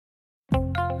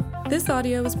This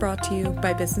audio was brought to you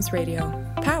by Business Radio,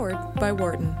 powered by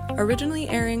Wharton, originally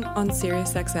airing on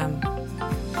SiriusXM.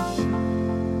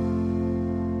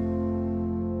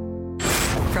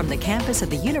 From the campus of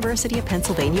the University of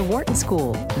Pennsylvania Wharton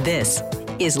School, this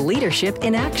is Leadership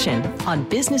in Action on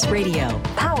Business Radio,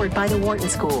 powered by the Wharton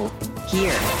School.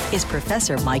 Here is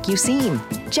Professor Mike Useem,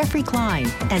 Jeffrey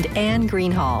Klein, and Anne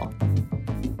Greenhall.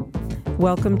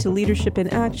 Welcome to Leadership in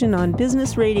Action on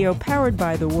Business Radio, powered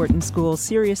by the Wharton School,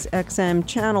 SiriusXM,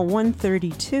 Channel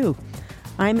 132.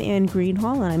 I'm Anne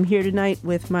Greenhall, and I'm here tonight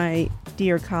with my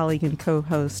dear colleague and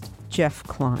co-host, Jeff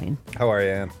Klein. How are you,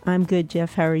 Anne? I'm good,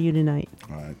 Jeff. How are you tonight?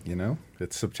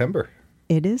 It's September.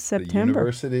 It is September. The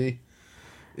university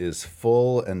is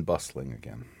full and bustling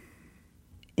again.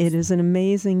 It is an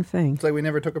amazing thing. It's like we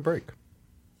never took a break.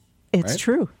 It's right?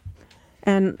 true.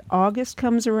 And August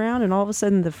comes around, and all of a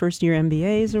sudden the first-year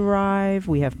MBAs arrive.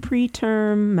 We have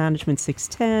preterm, Management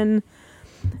 610.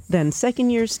 Then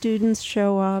second-year students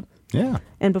show up. Yeah.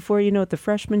 And before you know it, the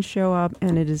freshmen show up,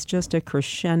 and it is just a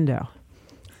crescendo.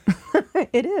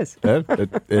 It is.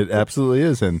 It absolutely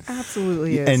is. And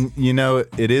absolutely is. And,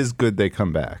 it is good they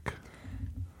come back.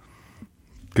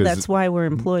 That's why we're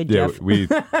employed, Jeff. we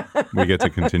get to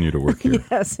continue to work here.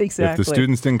 Yes, exactly. If the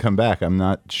students didn't come back, I'm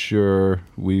not sure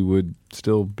we would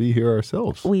still be here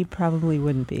ourselves. We probably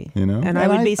wouldn't be. And I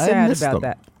would be sad about them.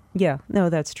 that. Yeah, no,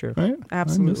 that's true. Right?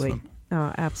 Absolutely.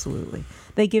 Absolutely.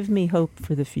 They give me hope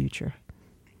for the future.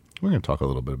 We're going to talk a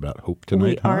little bit about hope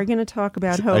tonight. We are going to talk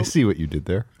about hope. I see what you did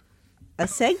there. A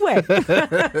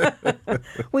segue.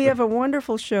 We have a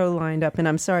wonderful show lined up, and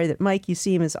I'm sorry that Mike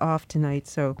Useem is off tonight,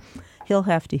 so he'll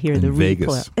have to hear the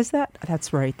replay.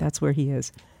 That's right. That's where he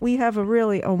is. We have a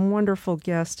wonderful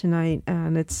guest tonight,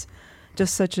 and it's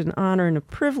just such an honor and a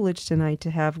privilege tonight to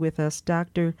have with us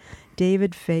Dr.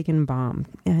 David Fajgenbaum.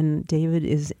 And David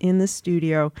is in the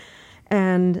studio,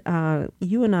 and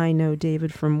you and I know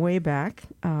David from way back.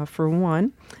 For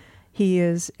one,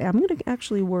 I'm going to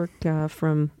actually work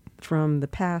from the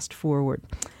past forward.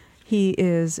 He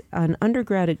is an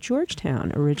undergrad at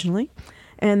Georgetown originally,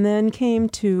 and then came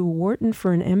to Wharton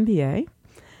for an MBA.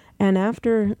 And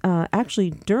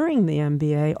during the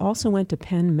MBA, also went to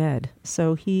Penn Med.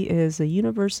 So he is a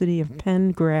University of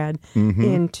Penn grad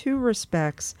in two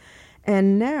respects.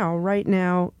 And right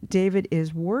now, David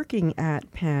is working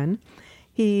at Penn.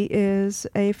 He is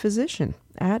a physician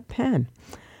at Penn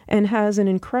and has an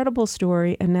incredible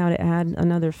story. And now to add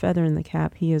another feather in the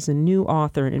cap, he is a new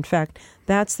author. And in fact,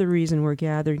 that's the reason we're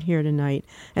gathered here tonight.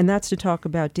 And that's to talk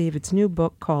about David's new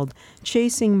book called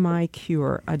Chasing My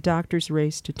Cure, A Doctor's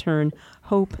Race to Turn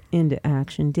Hope into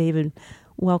Action. David,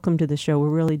 welcome to the show. We're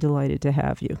really delighted to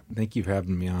have you. Thank you for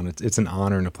having me on. It's an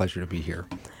honor and a pleasure to be here.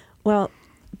 Well,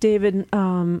 David,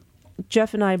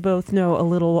 Jeff and I both know a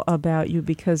little about you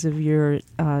because of your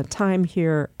time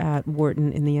here at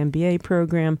Wharton in the MBA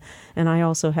program. And I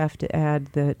also have to add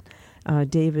that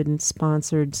David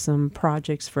sponsored some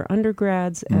projects for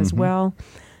undergrads as well.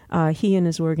 He and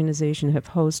his organization have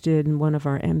hosted one of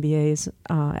our MBAs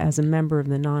as a member of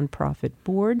the nonprofit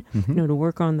board, to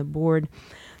work on the board.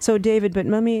 So, David, but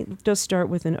let me just start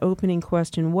with an opening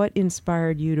question. What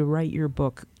inspired you to write your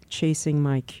book, Chasing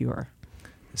My Cure?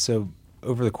 So,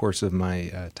 over the course of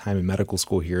my time in medical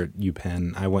school here at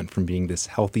UPenn, I went from being this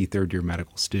healthy third-year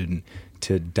medical student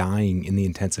to dying in the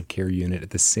intensive care unit at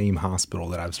the same hospital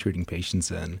that I was treating patients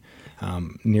in,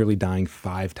 nearly dying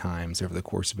 5 times over the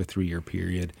course of a 3-year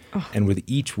period. Oh. And with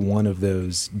each one of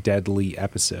those deadly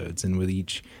episodes, and with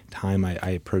each time I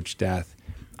approached death,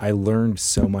 I learned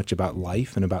so much about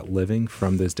life and about living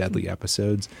from those deadly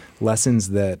episodes,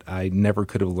 lessons that I never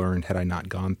could have learned had I not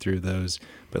gone through those,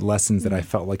 but lessons that I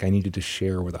felt like I needed to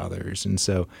share with others. And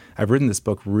so I've written this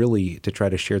book really to try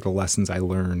to share the lessons I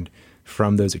learned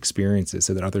from those experiences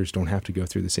so that others don't have to go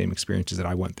through the same experiences that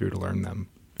I went through to learn them.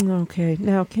 Okay.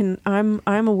 Now,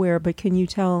 I'm aware, but can you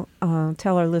tell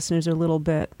our listeners a little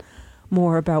bit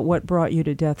more about what brought you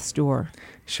to death's door?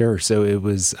 Sure. So it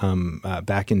was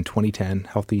back in 2010,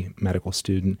 healthy medical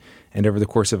student, and over the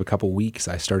course of a couple weeks,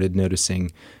 I started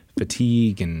noticing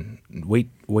fatigue and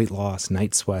weight loss,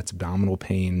 night sweats, abdominal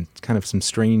pain, kind of some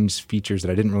strange features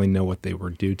that I didn't really know what they were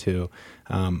due to.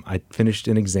 I finished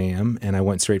an exam, and I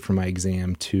went straight from my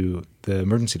exam to the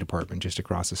emergency department just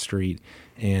across the street.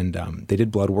 And they did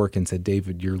blood work and said,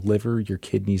 David, your liver, your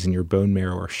kidneys, and your bone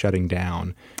marrow are shutting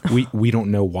down. We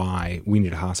don't know why. We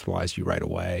need to hospitalize you right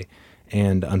away.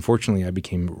 And unfortunately, I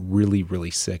became really,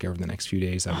 really sick over the next few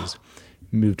days. I was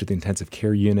moved to the intensive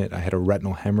care unit. I had a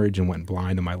retinal hemorrhage and went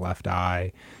blind in my left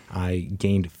eye. I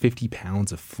gained 50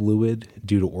 pounds of fluid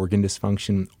due to organ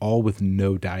dysfunction, all with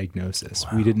no diagnosis.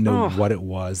 Wow. We didn't know what it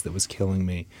was that was killing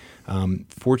me.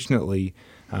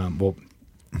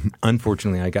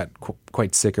 Unfortunately, I got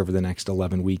quite sick over the next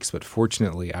 11 weeks, but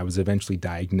fortunately, I was eventually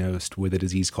diagnosed with a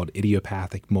disease called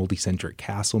idiopathic multicentric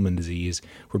Castleman disease,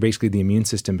 where basically the immune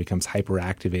system becomes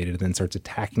hyperactivated and then starts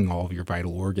attacking all of your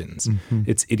vital organs. Mm-hmm.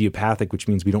 It's idiopathic, which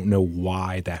means we don't know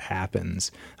why that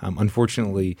happens.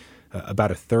 Unfortunately,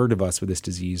 about a third of us with this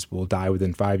disease will die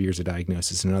within 5 years of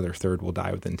diagnosis, and another third will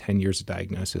die within 10 years of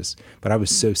diagnosis. But I was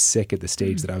so sick at the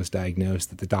stage that I was diagnosed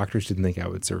that the doctors didn't think I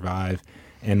would survive.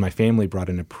 And my family brought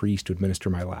in a priest to administer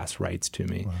my last rites to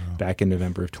me back in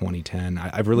November of 2010.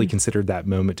 I've really considered that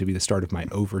moment to be the start of my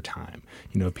overtime,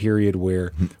 a period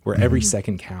where every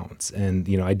second counts. And,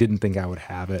 I didn't think I would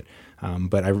have it,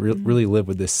 but I really live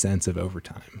with this sense of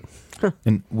overtime.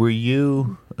 And were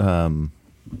you,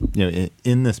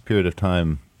 in this period of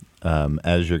time,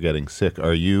 as you're getting sick,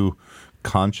 are you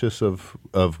conscious of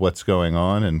what's going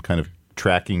on and kind of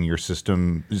tracking your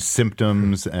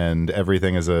symptoms and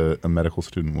everything as a medical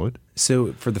student would?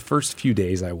 So for the first few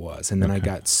days I was, and then I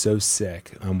got so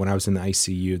sick when I was in the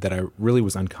ICU that I really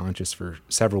was unconscious for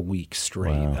several weeks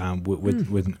straight. Wow.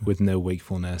 With no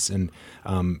wakefulness. And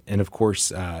of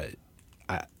course, I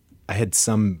have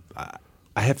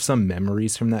some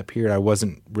memories from that period. I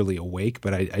wasn't really awake,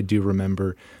 but I do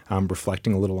remember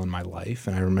reflecting a little on my life.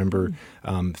 And I remember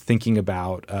thinking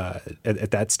about,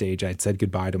 at that stage, I had said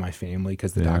goodbye to my family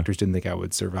because the doctors didn't think I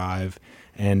would survive.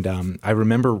 And I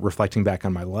remember reflecting back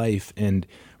on my life and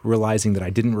realizing that I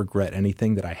didn't regret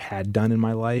anything that I had done in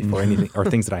my life or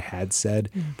things that I had said.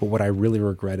 But what I really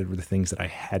regretted were the things that I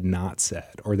had not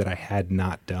said or that I had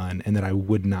not done and that I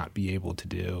would not be able to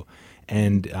do.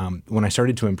 And when I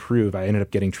started to improve, I ended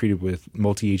up getting treated with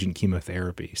multi-agent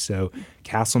chemotherapy. So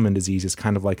Castleman disease is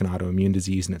kind of like an autoimmune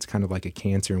disease, and it's kind of like a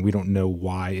cancer, and we don't know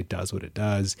why it does what it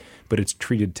does, but it's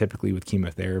treated typically with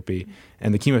chemotherapy.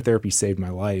 And the chemotherapy saved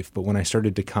my life. But when I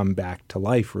started to come back to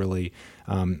life, really,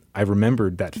 I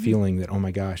remembered that feeling that, oh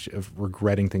my gosh, of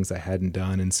regretting things I hadn't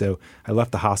done. And so I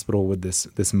left the hospital with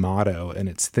this motto, and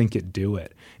it's think it, do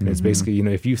it. And it's basically,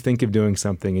 if you think of doing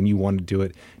something and you want to do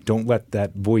it, don't let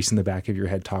that voice in the back of your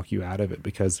head talk you out of it,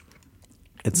 because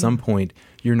at some point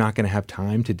you're not going to have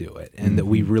time to do it, and that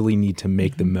we really need to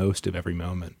make the most of every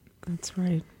moment. That's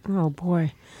right. Oh,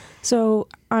 boy. So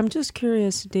I'm just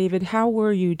curious, David, how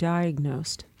were you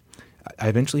diagnosed? I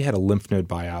eventually had a lymph node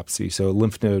biopsy, so a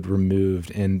lymph node removed.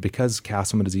 And because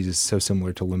Castleman disease is so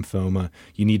similar to lymphoma,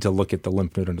 you need to look at the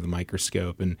lymph node under the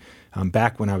microscope. And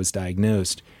back when I was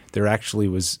diagnosed, there actually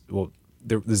was,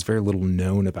 there's very little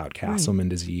known about Castleman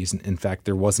disease. In fact,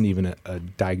 there wasn't even a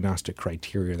diagnostic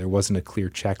criteria. There wasn't a clear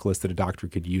checklist that a doctor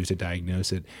could use to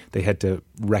diagnose it. They had to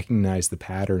recognize the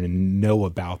pattern and know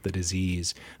about the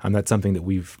disease. That's something that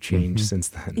we've changed since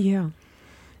then.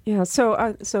 Yeah.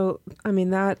 So I mean,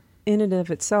 that in and of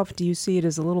itself, do you see it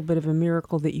as a little bit of a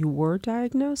miracle that you were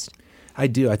diagnosed? I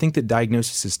do. I think that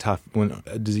diagnosis is tough when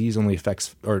a disease only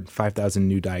affects 5,000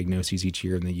 new diagnoses each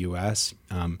year in the U.S.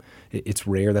 It's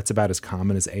rare. That's about as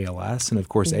common as ALS. And of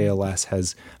course, ALS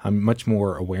has much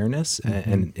more awareness,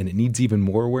 and it needs even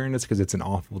more awareness because it's an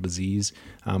awful disease.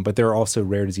 But there are also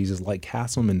rare diseases like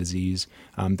Castleman disease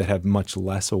that have much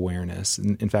less awareness.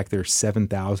 In fact, there are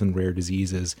 7,000 rare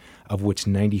diseases, of which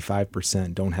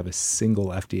 95% don't have a single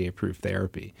FDA-approved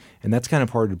therapy. And that's kind of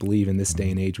hard to believe in this day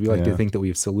and age. We like to think that we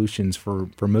have solutions for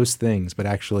most things, but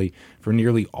actually for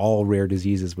nearly all rare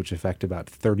diseases, which affect about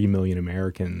 30 million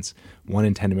Americans, 1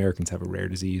 in 10 Americans have a rare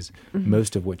disease,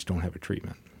 most of which don't have a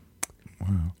treatment.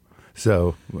 Wow.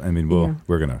 So, I mean,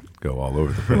 we're going to go all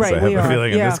over the place. Right, I have a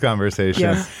feeling in this conversation.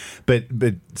 Yeah. But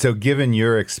so given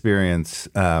your experience,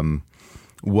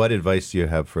 what advice do you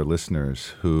have for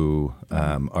listeners who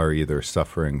are either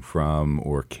suffering from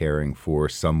or caring for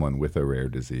someone with a rare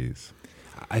disease?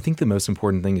 I think the most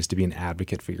important thing is to be an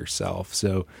advocate for yourself.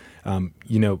 So,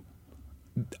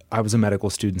 I was a medical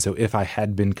student, so if I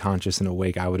had been conscious and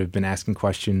awake, I would have been asking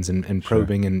questions and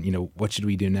probing and, what should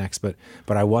we do next? But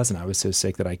I wasn't. I was so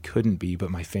sick that I couldn't be, but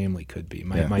my family could be.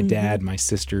 My dad, my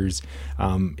sisters.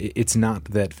 It's not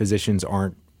that physicians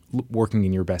aren't working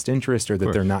in your best interest or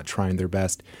that they're not trying their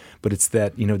best, but it's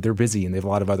that, they're busy and they have a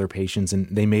lot of other patients, and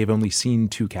they may have only seen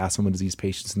 2 Castleman disease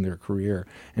patients in their career.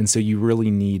 And so you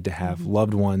really need to have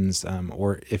loved ones,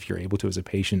 or if you're able to as a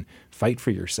patient, fight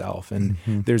for yourself. And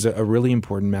there's a really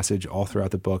important message all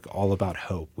throughout the book all about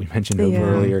hope. We mentioned hope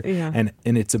earlier. Yeah. And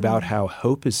it's about how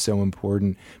hope is so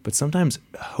important, but sometimes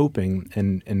hoping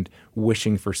and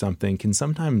wishing for something can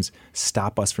sometimes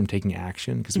stop us from taking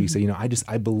action because we say,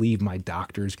 I believe my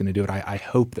doctor is going to do it. I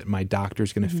hope that my doctor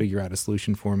is going to figure out a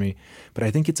solution for me. But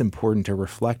I think it's important to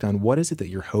reflect on what is it that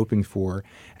you're hoping for,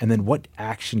 and then what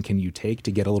action can you take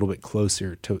to get a little bit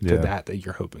closer to that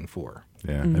you're hoping for.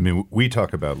 Yeah, I mean, we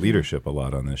talk about leadership a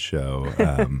lot on this show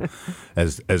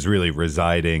as really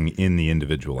residing in the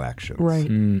individual actions, right?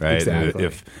 Exactly.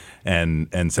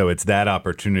 And so it's that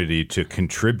opportunity to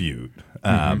contribute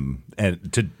and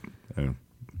to.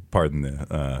 Pardon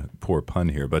the poor pun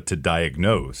here, but to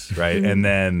diagnose, right, and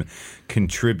then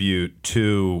contribute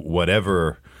to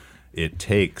whatever it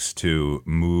takes to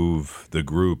move the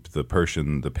group, the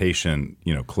person, the patient,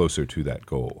 closer to that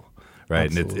goal. Right,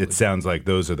 Absolutely. And it sounds like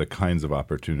those are the kinds of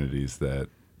opportunities that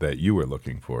you were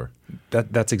looking for.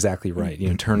 That's exactly right.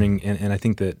 Turning and I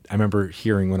think that I remember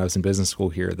hearing when I was in business school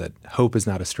here that hope is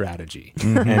not a strategy,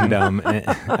 and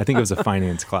I think it was a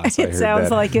finance class. It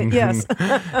sounds like it. Yes,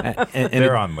 and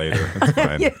they're on later. It's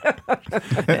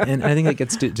fine. And I think that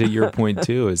gets to your point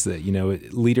too. Is that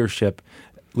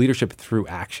leadership through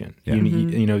action. Yeah.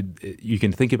 You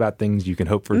can think about things, you can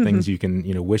hope for things, you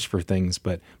can wish for things,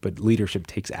 but leadership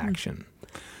takes action.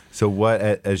 So what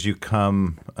as you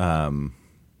come?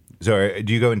 So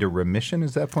do you go into remission?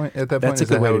 Is that point at that point? That's a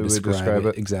good way to describe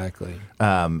it. Exactly.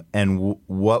 And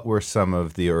what were some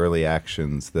of the early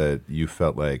actions that you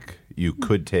felt like you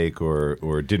could take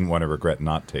or didn't want to regret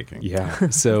not taking? Yeah.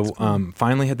 So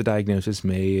finally had the diagnosis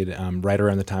made right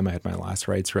around the time I had my last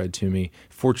rites read to me.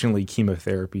 Fortunately,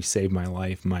 chemotherapy saved my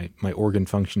life. My organ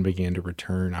function began to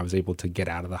return. I was able to get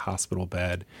out of the hospital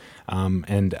bed.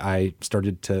 And I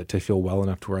started to feel well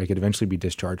enough to where I could eventually be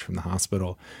discharged from the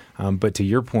hospital. But to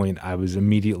your point, I was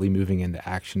immediately moving into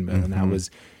action mode. And that was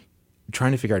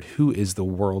trying to figure out who is the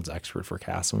world's expert for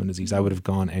Castleman disease. I would have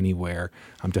gone anywhere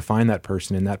to find that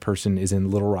person, and that person is in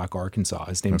Little Rock, Arkansas.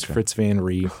 His name's Fritz Van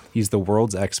Ree. He's the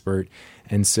world's expert,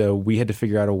 and so we had to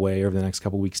figure out a way over the next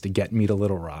couple of weeks to get me to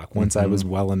Little Rock. Once I was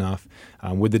well enough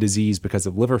with the disease, because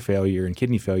of liver failure and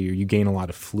kidney failure, you gain a lot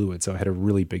of fluid. So I had a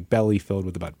really big belly filled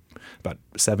with about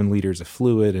 7 liters of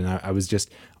fluid, and I was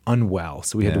just unwell.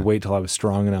 So we had to wait till I was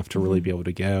strong enough to really be able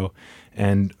to go.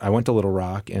 And I went to Little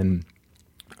Rock, and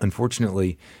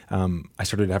unfortunately, I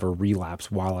started to have a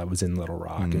relapse while I was in Little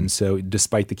Rock. And so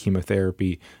despite the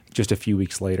chemotherapy, just a few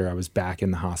weeks later, I was back in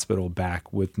the hospital,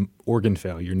 back with organ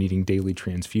failure, needing daily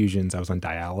transfusions. I was on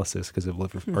dialysis because of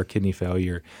liver or kidney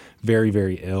failure, very,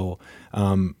 very ill.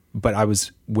 But I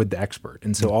was with the expert.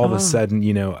 And so all of a sudden,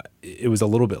 it was a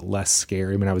little bit less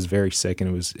scary. I mean, I was very sick,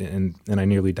 and I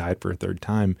nearly died for a third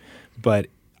time. But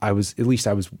I was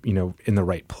in the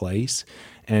right place.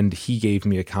 And he gave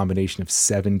me a combination of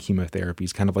 7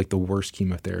 chemotherapies, kind of like the worst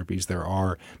chemotherapies there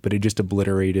are, but it just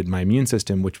obliterated my immune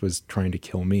system, which was trying to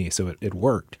kill me. So it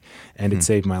worked, and it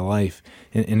saved my life.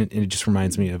 And it just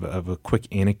reminds me of a quick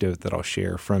anecdote that I'll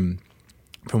share from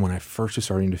when I first was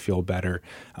starting to feel better.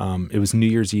 It was New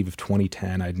Year's Eve of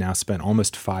 2010. I'd now spent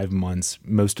almost 5 months,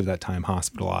 most of that time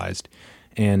hospitalized.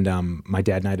 And my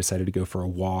dad and I decided to go for a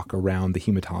walk around the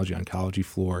hematology oncology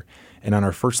floor. And on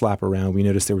our first lap around, we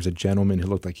noticed there was a gentleman who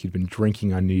looked like he'd been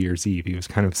drinking on New Year's Eve. He was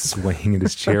kind of swaying in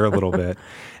his chair a little bit.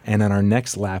 And on our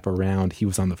next lap around, he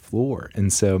was on the floor.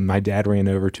 And so my dad ran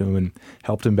over to him and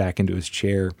helped him back into his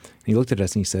chair. And he looked at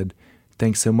us and he said,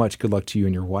 "Thanks so much. Good luck to you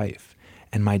and your wife."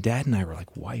 And my dad and I were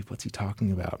like, "Wife, what's he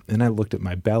talking about?" And I looked at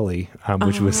my belly,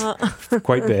 which was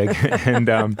quite big, and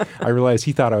I realized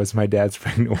he thought I was my dad's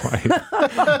pregnant wife,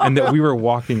 and that we were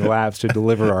walking laps to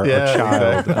deliver our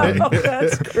child.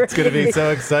 That's great. It's going to be so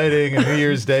exciting, a New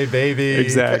Year's Day baby.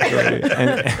 Exactly.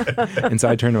 And so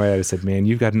I turned to my dad and said, "Man,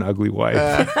 you've got an ugly wife."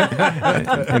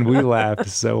 and we laughed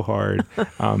so hard.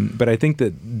 But I think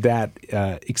that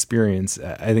experience,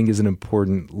 I think, is an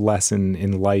important lesson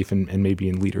in life and maybe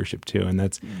in leadership too. And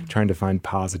that's trying to find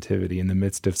positivity in the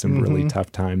midst of some really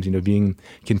tough times. Being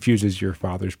confused as your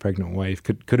father's pregnant wife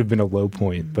could have been a low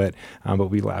point, but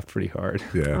we laughed pretty hard.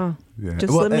 Yeah.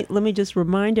 Just let me just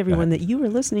remind everyone that you are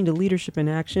listening to Leadership in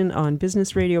Action on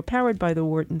Business Radio, powered by the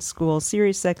Wharton School,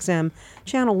 Sirius XM,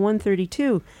 Channel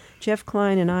 132. Jeff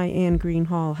Klein and I, Anne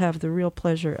Greenhall, have the real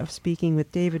pleasure of speaking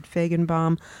with David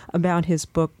Fajgenbaum about his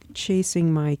book,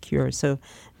 Chasing My Cure. So,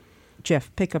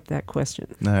 Jeff, pick up that question.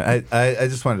 No, I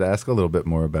just wanted to ask a little bit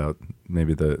more about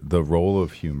maybe the role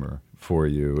of humor for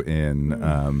you in.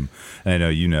 And I know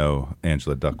you know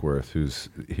Angela Duckworth, who's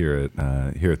here at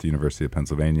the University of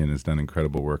Pennsylvania and has done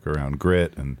incredible work around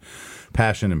grit and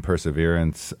passion and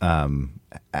perseverance.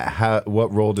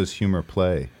 What role does humor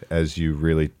play as you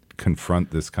really confront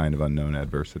this kind of unknown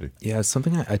adversity? Yeah,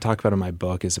 something I talk about in my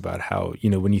book is about how,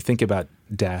 when you think about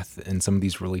death and some of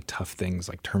these really tough things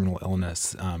like terminal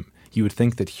illness, you would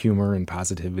think that humor and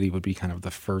positivity would be kind of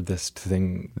the furthest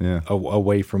thing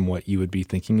away from what you would be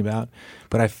thinking about.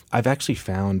 But I've actually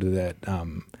found that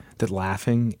that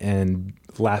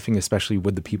laughing, especially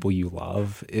with the people you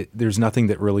love, there's nothing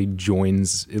that really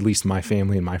joins at least my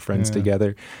family and my friends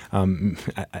together.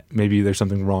 Maybe there's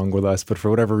something wrong with us, but for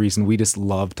whatever reason, we just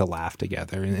love to laugh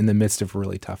together in the midst of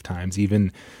really tough times,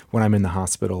 even when I'm in the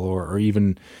hospital or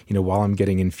even, while I'm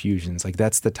getting infusions. Like,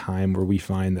 that's the time where we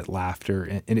find that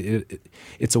laughter, and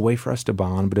it's a way for us to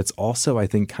bond, but it's also, I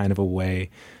think, kind of a way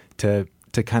to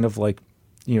kind of like,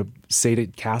 say to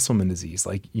Castleman disease,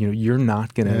 like, you're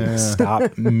not going to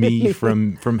stop me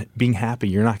from being happy.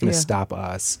 You're not going to stop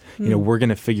us. We're going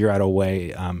to figure out a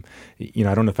way. I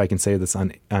don't know if I can say this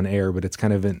on air, but it's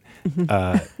kind of an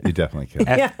you definitely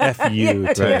can.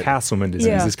 FU to Castleman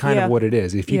disease is kind of what it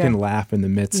is. If you can laugh in the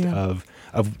midst of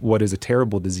what is a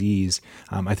terrible disease,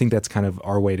 I think that's kind of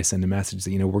our way to send a message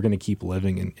that, we're going to keep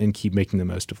living and keep making the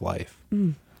most of life.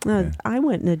 I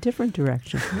went in a different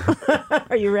direction.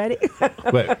 Are you ready?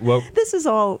 Wait, well, this is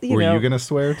all, Were you going to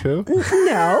swear too?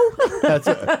 No.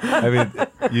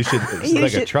 You should. It's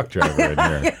like a truck driver in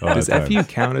here. Does FU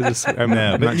count as a?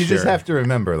 No, but you just have to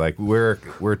remember, like, we're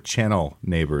channel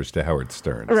neighbors to Howard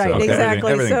Stern. Right, so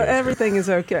exactly. Everything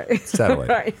is okay. Satellite.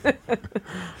 Right.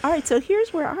 All right, so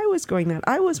here's where I was going then.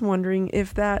 I was wondering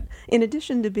if that, in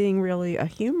addition to being really a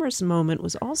humorous moment,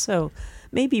 was also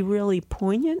maybe really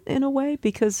poignant in a way,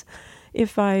 because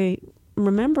if I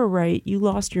remember right, you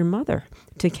lost your mother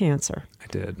to cancer. I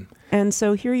did. And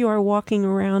so here you are walking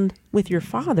around with your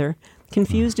father,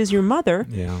 confused as your mother,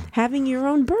 having your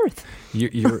own birth.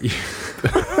 You're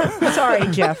Sorry,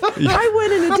 Jeff. I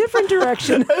went in a different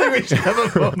direction. I think we should have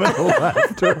a moment of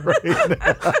laughter right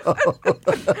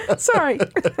now. Sorry.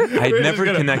 I'd never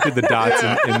connected the dots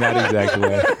in that exact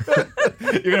way.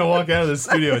 You're going to walk out of the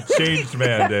studio a changed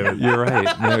man, David. You're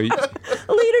right. No,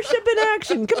 Leadership in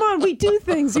action. Come on, we do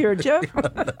things here, Jeff.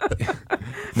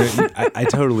 I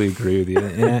totally agree with you.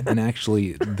 And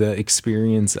actually, the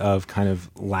experience of kind of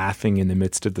laughing in the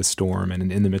midst of the storm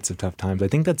and in the midst of tough times, I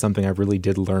think that's something I really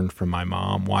did learn from my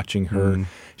mom, watching her.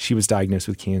 She was diagnosed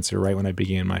with cancer right when I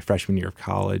began my freshman year of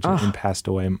college and passed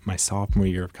away my sophomore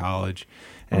year of college.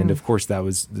 And of course, that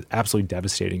was absolutely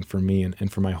devastating for me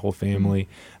and for my whole family.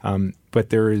 But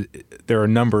there are a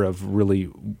number of really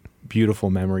beautiful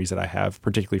memories that I have,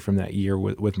 particularly from that year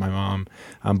with my mom.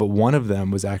 But one of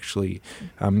them was actually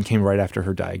came right after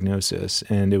her diagnosis,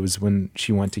 and it was when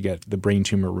she went to get the brain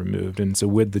tumor removed. And so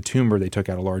with the tumor, they took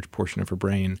out a large portion of her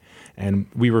brain, and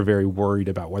we were very worried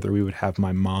about whether we would have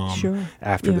my mom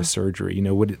after the surgery.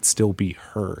 Would it still be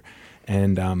her?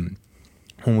 And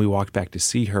when we walked back to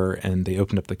see her and they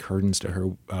opened up the curtains to her,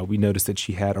 we noticed that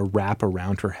she had a wrap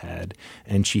around her head,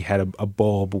 and she had a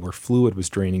bulb where fluid was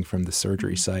draining from the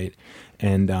surgery site.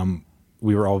 And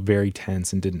we were all very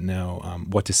tense and didn't know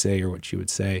what to say or what she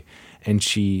would say. And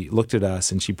she looked at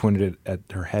us and she pointed it at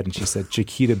her head and she said,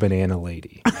 "Chiquita Banana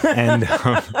Lady." And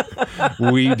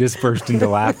we just burst into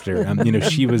laughter.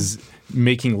 She was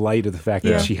making light of the fact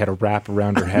that she had a wrap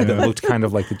around her head that looked kind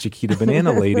of like the Chiquita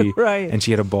Banana Lady. Right. And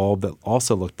she had a bulb that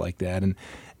also looked like that.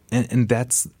 And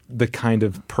that's the kind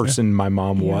of person my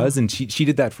mom was, and she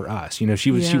did that for us.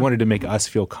 She wanted to make us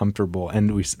feel comfortable,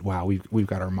 and we said, "Wow, we've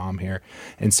got our mom here."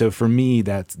 And so for me,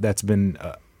 that's been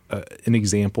an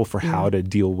example for how to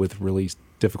deal with really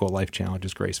difficult life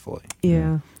challenges gracefully.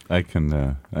 Yeah, I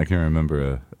can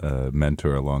remember a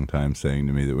mentor a long time saying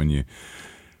to me that when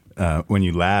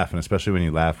you laugh, and especially when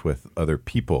you laugh with other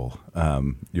people,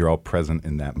 you're all present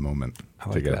in that moment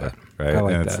together, right?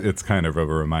 And it's kind of a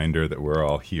reminder that we're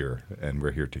all here and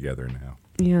we're here together now.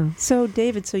 Yeah. So,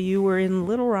 David, you were in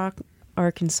Little Rock,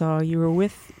 Arkansas. You were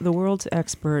with the world's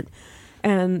expert,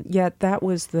 and yet that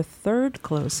was the third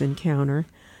close encounter.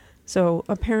 So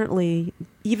apparently,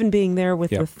 even being there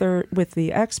with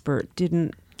the expert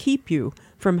didn't keep you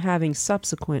from having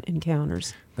subsequent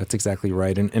encounters. That's exactly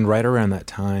right. And right around that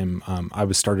time, I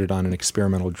was started on an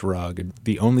experimental drug.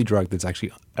 The only drug that's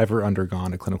actually ever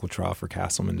undergone a clinical trial for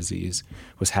Castleman disease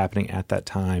was happening at that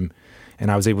time.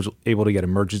 And I was able to get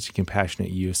emergency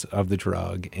compassionate use of the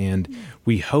drug. And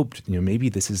we hoped, maybe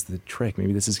this is the trick.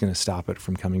 Maybe this is going to stop it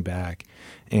from coming back.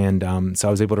 And so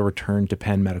I was able to return to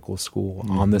Penn Medical School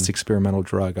on this experimental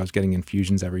drug. I was getting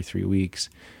infusions every 3 weeks.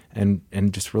 And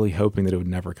just really hoping that it would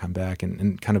never come back,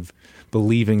 and kind of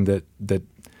believing that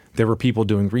there were people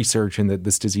doing research and that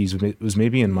this disease was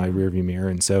maybe in my rearview mirror.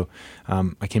 And so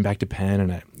I came back to Penn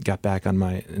and I got back on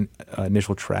my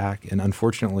initial track. And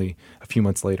unfortunately, a few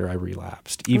months later, I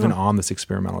relapsed, even on this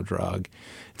experimental drug.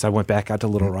 So I went back out to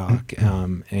Little Rock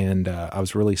and I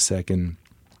was really sick. And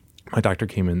my doctor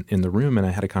came in the room, and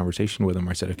I had a conversation with him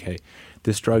where I said, okay,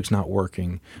 this drug's not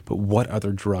working, but what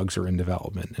other drugs are in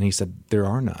development? And he said, there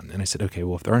are none. And I said, okay,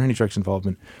 well, if there aren't any drugs in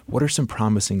development, what are some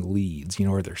promising leads?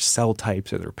 Are there cell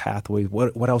types? Are there pathways?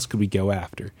 What else could we go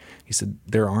after? He said,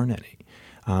 there aren't any.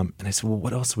 And I said, well,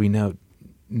 what else do we know?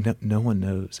 No one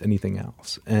knows anything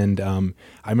else. And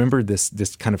I remember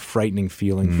this kind of frightening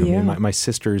feeling for me. My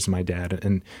sisters, my dad,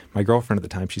 and my girlfriend at the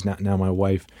time, she's not now my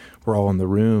wife, were all in the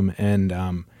room. And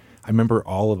I remember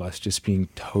all of us just being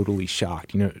totally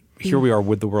shocked. Here we are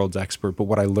with the world's expert, but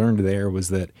what I learned there was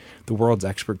that the world's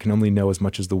expert can only know as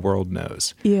much as the world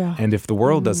knows. Yeah. And if the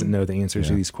world doesn't know the answers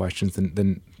to these questions,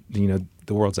 then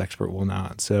the world's expert will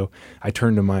not. So I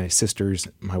turned to my sisters,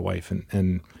 my wife,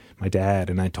 and my dad,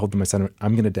 and I told them, I said,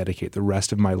 I'm going to dedicate the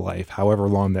rest of my life, however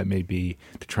long that may be,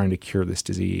 to trying to cure this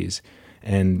disease.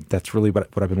 And that's really what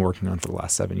I've been working on for the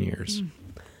last 7 years.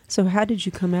 So how did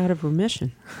you come out of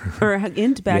remission or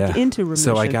back into remission?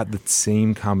 So I got the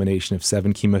same combination of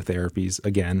 7 chemotherapies.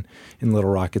 Again, in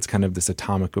Little Rock, it's kind of this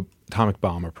atomic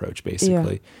bomb approach,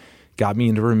 basically. Yeah. Got me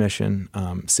into remission,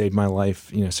 saved my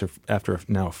life, so after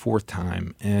now a 4th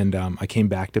time. And I came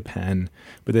back to Penn,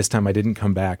 but this time I didn't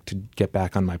come back to get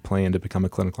back on my plan to become a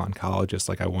clinical oncologist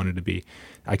like I wanted to be.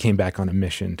 I came back on a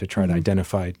mission to try to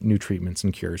identify new treatments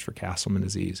and cures for Castleman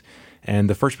disease. And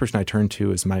the first person I turned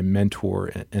to is my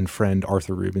mentor and friend,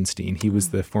 Arthur Rubenstein. He was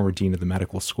the former dean of the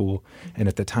medical school. And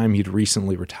at the time, he'd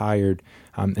recently retired,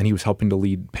 and he was helping to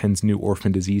lead Penn's new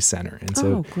orphan disease center. And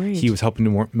so he was helping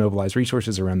to mobilize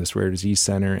resources around this rare disease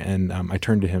center. And I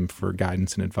turned to him for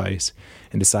guidance and advice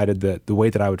and decided that the way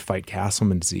that I would fight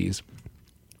Castleman disease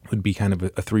would be kind of a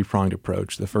 3-pronged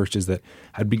approach. The first is that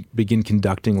I'd begin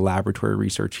conducting laboratory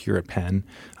research here at Penn.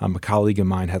 A colleague of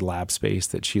mine had lab space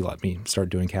that she let me start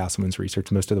doing Castleman's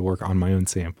research, most of the work on my own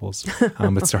samples,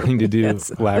 but starting to do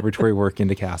laboratory work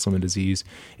into Castleman disease,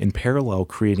 in parallel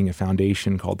creating a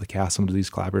foundation called the Castleman Disease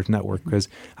Collaborative Network, because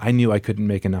I knew I couldn't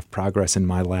make enough progress in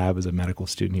my lab as a medical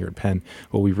student here at Penn.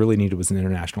 What we really needed was an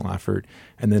international effort.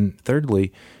 And then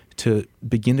thirdly, to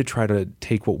begin to try to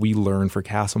take what we learned for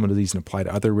Castleman disease and apply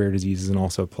to other rare diseases, and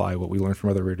also apply what we learned from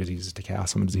other rare diseases to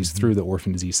Castleman disease through the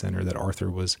Orphan Disease Center that Arthur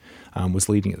was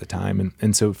leading at the time.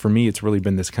 And so for me, it's really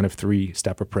been this kind of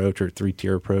 3-step approach or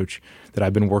 3-tier approach that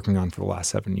I've been working on for the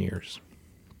last 7 years.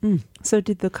 So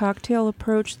did the cocktail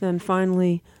approach then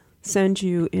finally send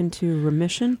you into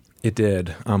remission? It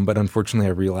did, but unfortunately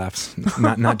I relapsed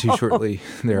not too shortly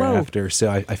thereafter. So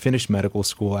I finished medical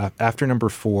school. After number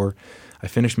 4, I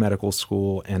finished medical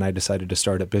school, and I decided to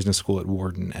start at business school at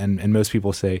Wharton. And most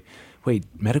people say, wait,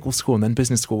 medical school and then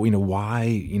business school,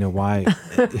 why? Not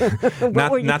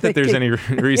that there's any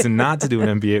reason not to do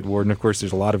an MBA at Wharton. Of course,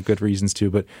 there's a lot of good reasons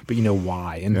to, but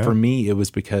why? And for me, it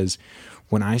was because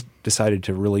when I decided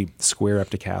to really square up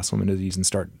to Castleman disease and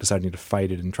start deciding to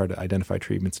fight it and try to identify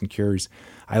treatments and cures,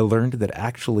 I learned that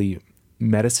actually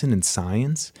medicine and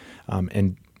science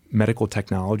and medical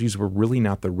technologies were really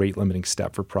not the rate-limiting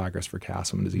step for progress for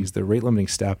Castleman disease. The rate-limiting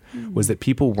step was that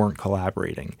people weren't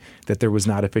collaborating, that there was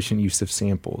not efficient use of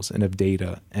samples and of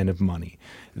data and of money,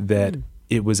 that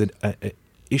it was an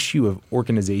issue of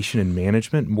organization and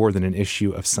management more than an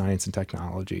issue of science and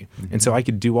technology. And so I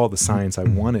could do all the science I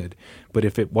wanted, but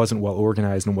if it wasn't well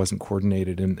organized and wasn't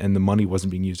coordinated and the money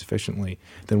wasn't being used efficiently,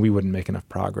 then we wouldn't make enough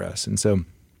progress. And so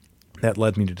that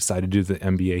led me to decide to do the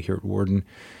MBA here at Wharton.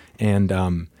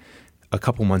 And a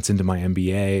couple months into my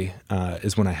MBA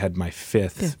is when I had my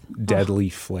 5th deadly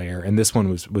flare. And this one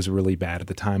was really bad. At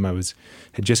the time,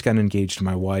 had just gotten engaged to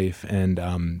my wife,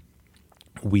 and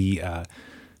we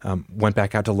went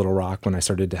back out to Little Rock when I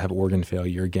started to have organ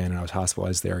failure again, and I was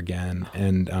hospitalized there again.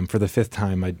 And for the 5th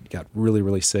time, I got really,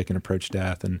 really sick and approached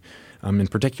death. And in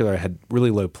particular, I had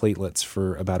really low platelets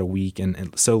for about a week,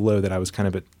 and so low that I was kind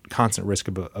of at constant risk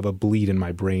of a bleed in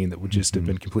my brain that would just have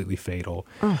been completely fatal.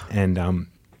 And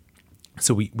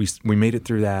so we made it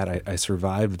through that. I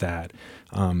survived that.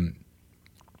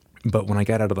 But when I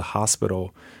got out of the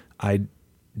hospital, I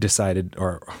decided,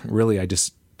 or really I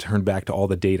just turned back to all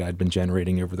the data I'd been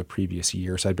generating over the previous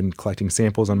year. So I'd been collecting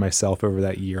samples on myself over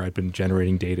that year. I'd been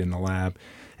generating data in the lab,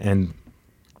 and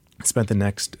spent the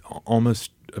next almost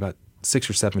about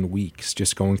 6 or 7 weeks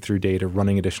just going through data,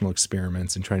 running additional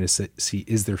experiments, and trying to see,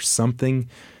 is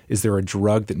there a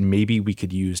drug that maybe we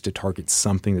could use to target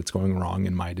something that's going wrong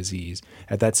in my disease?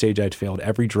 At that stage, I'd failed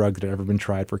every drug that had ever been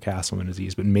tried for Castleman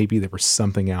disease, but maybe there was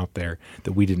something out there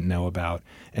that we didn't know about.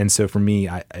 And so for me,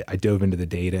 I dove into the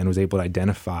data and was able to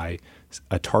identify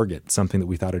a target, something that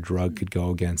we thought a drug could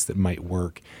go against that might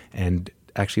work, and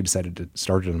actually decided to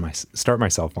start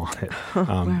myself on it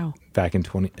back in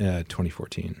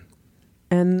 2014.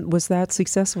 And was that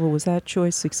successful? Was that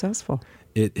choice successful?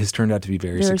 It has turned out to be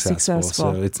very successful.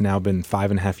 So it's now been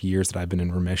 5.5 years that I've been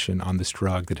in remission on this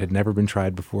drug that had never been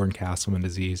tried before in Castleman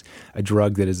disease, a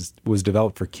drug that was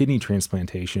developed for kidney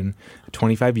transplantation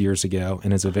 25 years ago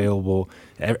and is available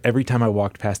every time I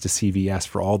walked past a CVS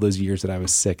for all those years that I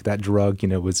was sick. That drug,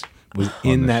 was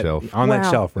in that shelf. On that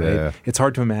shelf, right? Yeah. It's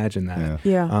hard to imagine that.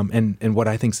 Yeah. And what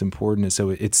I think is important is,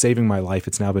 so it's saving my life.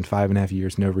 It's now been 5.5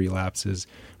 years, no relapses.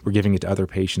 We're giving it to other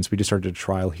patients. We just started a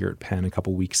trial here at Penn a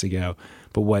couple weeks ago.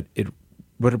 But what it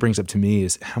brings up to me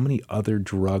is, how many other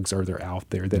drugs are there out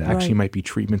there that actually might be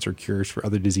treatments or cures for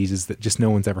other diseases that just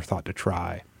no one's ever thought to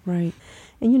try? Right.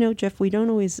 And Jeff, we don't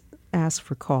always ask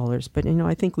for callers, but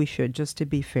I think we should, just to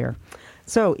be fair.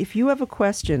 So if you have a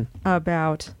question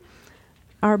about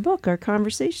our book, our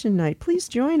conversation night, please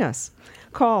join us.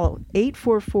 Call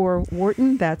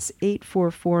 844-WHARTON. That's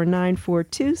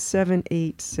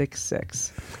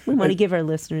 844-942-7866. We want to give our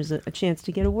listeners a chance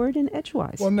to get a word in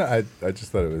edgewise. Well, no, I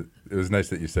just thought it was nice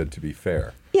that you said to be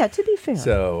fair. Yeah, to be fair.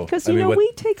 So, because,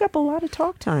 we take up a lot of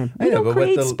talk time. We don't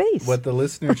create space. What the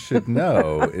listeners should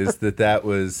know is that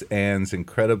was Anne's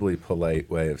incredibly polite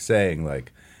way of saying,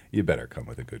 you better come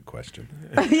with a good question.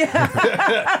 Yeah.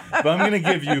 But I'm going to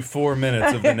give you 4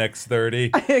 minutes of the next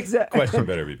 30. Exactly. Question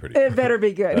better be pretty good. It better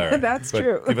be good. Right. That's but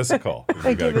true. Give us a call.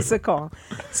 Give us a call.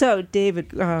 So,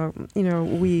 David,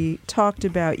 we talked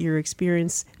about your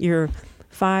experience, your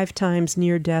 5 times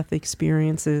near-death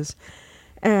experiences,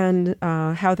 and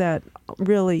how that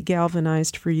really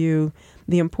galvanized for you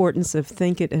the importance of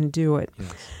think it and do it.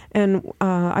 Yes. And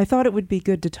I thought it would be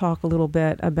good to talk a little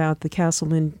bit about the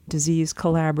Castleman Disease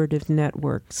Collaborative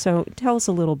Network. So tell us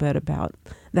a little bit about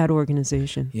that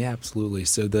organization. Yeah, absolutely.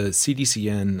 So the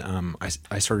CDCN,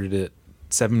 I started it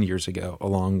 7 years ago,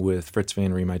 along with Fritz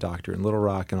Van Ree, my doctor in Little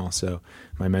Rock, and also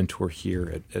my mentor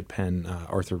here at Penn,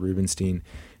 Arthur Rubenstein.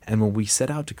 And when we set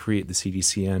out to create the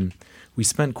CDCN, we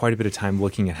spent quite a bit of time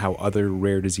looking at how other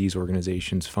rare disease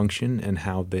organizations function and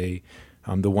how they,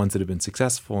 the ones that have been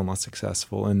successful and less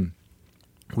successful. And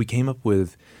we came up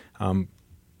with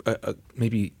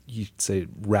maybe you'd say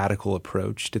radical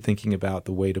approach to thinking about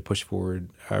the way to push forward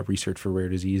research for rare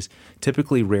disease.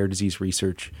 Typically, rare disease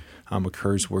research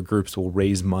occurs where groups will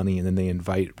raise money and then they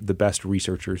invite the best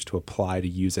researchers to apply to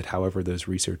use it however those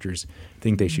researchers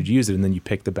think they should use it, and then you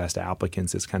pick the best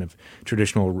applicants. It's kind of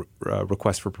traditional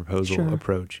request for proposal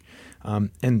approach.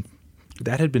 And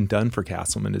that had been done for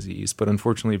Castleman disease, but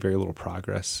unfortunately very little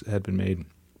progress had been made.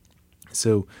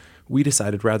 So we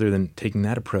decided, rather than taking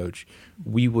that approach,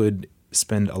 we would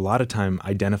spend a lot of time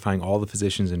identifying all the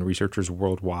physicians and researchers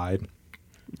worldwide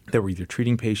that were either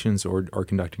treating patients or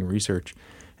conducting research,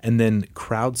 and then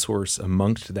crowdsource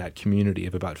amongst that community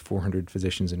of about 400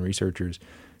 physicians and researchers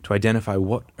to identify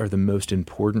what are the most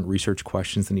important research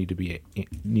questions that need to be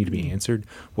answered,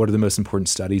 what are the most important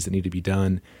studies that need to be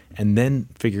done, and then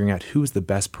figuring out who's the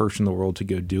best person in the world to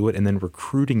go do it, and then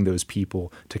recruiting those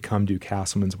people to come do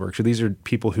Castleman's work. So these are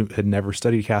people who had never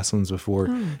studied Castleman's before,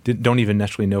 don't even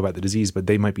necessarily know about the disease, but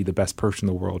they might be the best person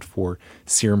in the world for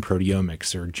serum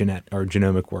proteomics or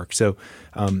genomic work. So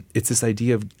it's this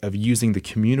idea of using the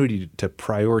community to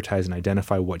prioritize and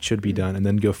identify what should be done, and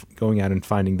then going out and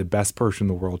finding the best person in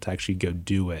the world to actually go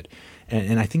do it.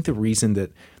 And I think the reason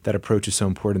that approach is so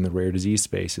important in the rare disease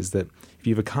space is that if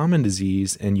you have a common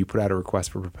disease and you put out a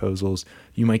request for proposals,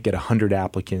 you might get 100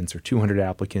 applicants or 200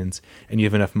 applicants, and you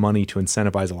have enough money to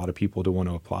incentivize a lot of people to want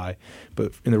to apply.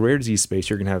 But in the rare disease space,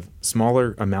 you're going to have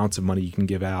smaller amounts of money you can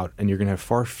give out, and you're going to have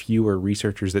far fewer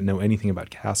researchers that know anything about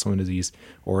Castleman disease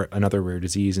or another rare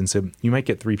disease. And so you might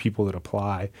get 3 people that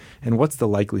apply. And what's the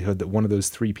likelihood that one of those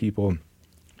 3 people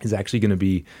is actually going to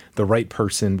be the right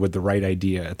person with the right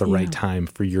idea at the right time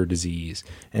for your disease?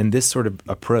 And this sort of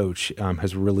approach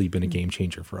has really been a game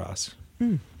changer for us.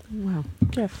 Wow.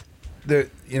 Jeff?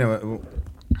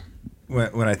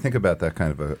 When I think about that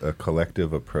kind of a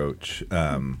collective approach,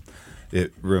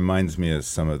 it reminds me of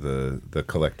some of the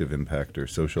collective impact or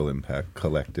social impact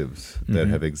collectives that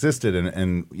have existed.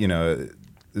 And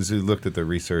as we looked at the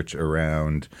research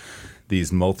around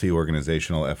these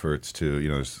multi-organizational efforts to,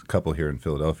 there's a couple here in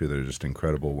Philadelphia that are just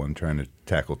incredible. One trying to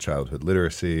tackle childhood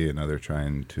literacy, another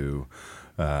trying to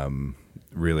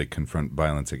really confront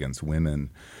violence against women.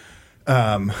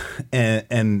 And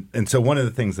so one of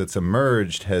the things that's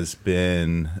emerged has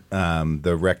been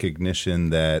the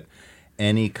recognition that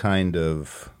any kind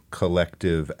of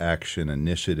collective action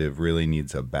initiative really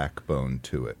needs a backbone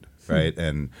to it. Right,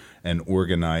 and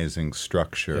organizing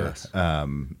structure, yes.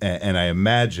 And I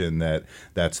imagine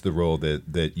that's the role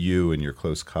that you and your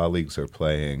close colleagues are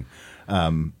playing.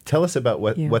 Tell us about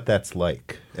what that's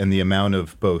like, and the amount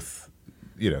of both,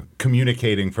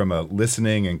 communicating from a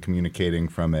listening and communicating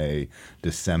from a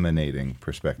disseminating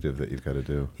perspective that you've got to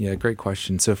do? Yeah, great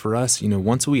question. So for us,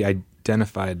 once we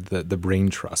identified the brain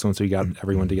trust, once we got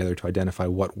everyone together to identify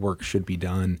what work should be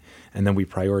done, and then we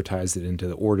prioritized it into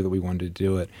the order that we wanted to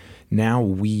do it, now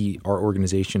our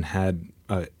organization had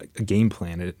a game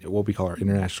plan, what we call our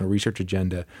international research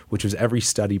agenda, which was every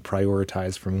study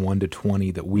prioritized from 1 to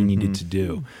 20 that we needed to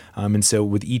do. And so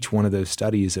with each one of those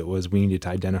studies, it was we needed to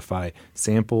identify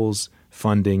samples,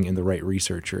 funding, and the right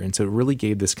researcher. And so it really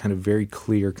gave this kind of very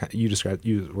clear, you used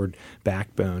the word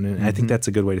backbone, and I think that's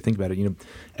a good way to think about it.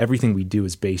 Everything we do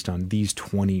is based on these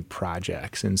 20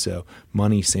 projects. And so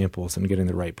money, samples, and getting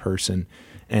the right person.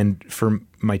 And for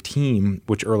my team,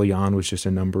 which early on was just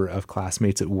a number of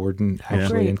classmates at Wharton,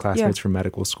 actually, and classmates from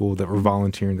medical school that were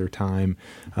volunteering their time,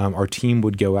 our team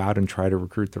would go out and try to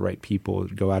recruit the right people,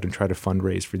 go out and try to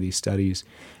fundraise for these studies.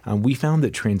 We found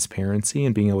that transparency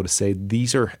and being able to say,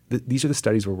 these are the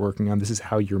studies we're working on, this is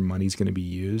how your money's going to be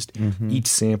used. Each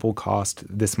sample cost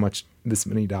this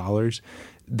many dollars.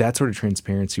 That sort of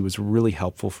transparency was really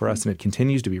helpful for us, and it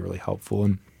continues to be really helpful.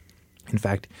 And in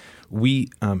fact, we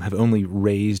have only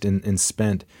raised and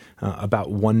spent about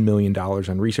 $1 million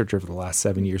on research over the last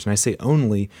 7 years. And I say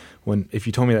only if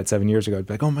you told me that 7 years ago, I'd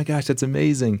be like, oh my gosh, that's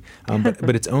amazing.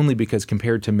 But it's only because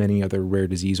compared to many other rare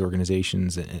disease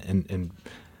organizations and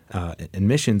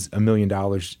missions, $1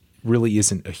 million really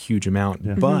isn't a huge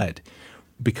amount. But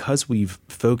because we've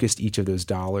focused each of those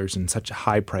dollars in such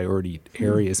high priority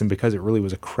areas, and because it really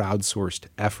was a crowdsourced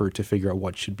effort to figure out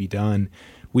what should be done,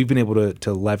 we've been able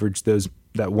to leverage that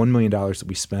 $1 million that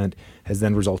we spent has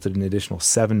then resulted in an additional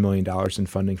 $7 million in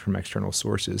funding from external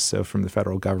sources, so from the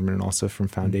federal government and also from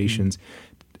foundations.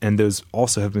 And those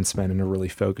also have been spent in a really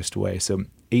focused way. So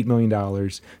 $8 million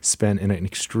spent in an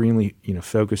extremely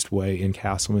focused way in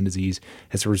Castleman disease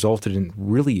has resulted in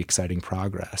really exciting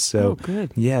progress. So,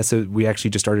 good. Yeah, so we actually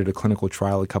just started a clinical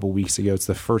trial a couple weeks ago. It's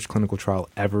the first clinical trial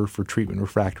ever for treatment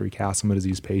refractory Castleman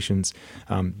disease patients.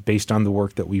 Based on the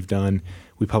work that we've done,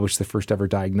 we published the first ever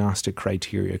diagnostic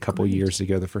criteria a couple years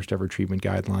ago, the first ever treatment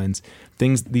guidelines,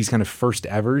 these kind of first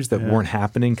evers that weren't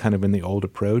happening kind of in the old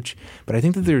approach. But I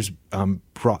think that there's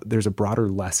a broader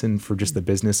lesson for just the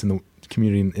business and the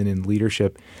community and in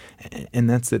leadership, and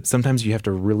that's that sometimes you have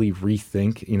to really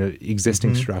rethink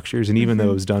existing structures, and even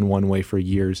though it was done one way for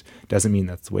years, doesn't mean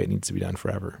that's the way it needs to be done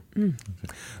forever.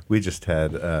 We just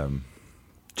had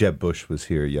Jeb Bush was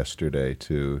here yesterday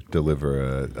to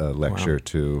deliver a lecture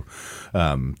to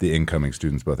the incoming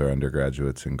students, both our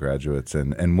undergraduates and graduates,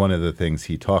 and one of the things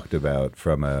he talked about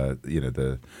from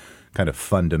the kind of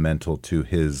fundamental to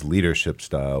his leadership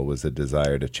style was a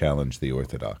desire to challenge the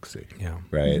orthodoxy,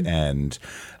 right? And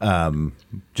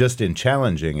just in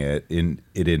challenging it,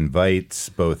 it invites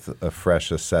both a fresh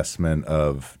assessment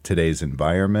of today's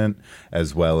environment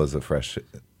as well as a fresh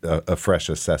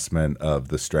assessment of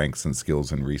the strengths and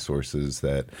skills and resources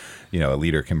that a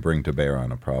leader can bring to bear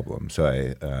on a problem.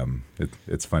 So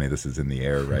it's funny, this is in the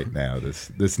air right now,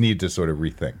 this need to sort of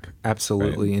rethink.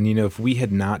 Absolutely. Right? And if we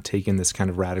had not taken this kind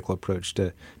of radical approach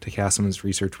to Castleman's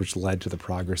research, which led to the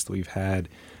progress that we've had,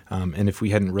 and if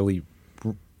we hadn't really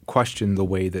questioned the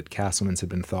way that Castleman's had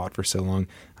been thought for so long,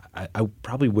 I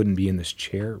probably wouldn't be in this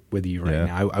chair with you right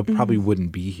now. I probably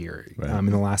wouldn't be here. Right. In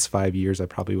the last 5 years, I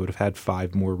probably would have had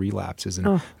 5 more relapses,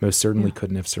 and most certainly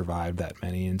couldn't have survived that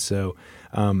many. And so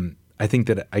I think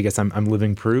that I'm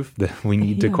living proof that we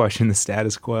need to question the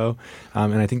status quo.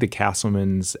 And I think that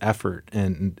Castleman's effort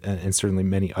and certainly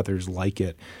many others like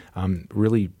it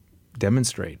really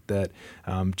demonstrate that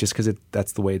just because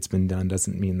that's the way it's been done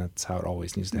doesn't mean that's how it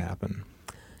always needs to happen.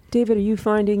 David, are you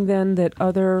finding then that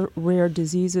other rare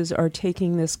diseases are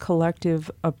taking this collective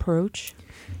approach?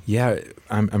 Yeah,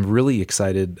 I'm really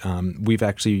excited. We've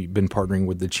actually been partnering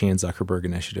with the Chan Zuckerberg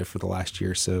Initiative for the last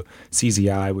year. So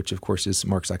CZI, which of course is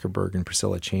Mark Zuckerberg and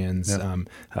Priscilla Chan's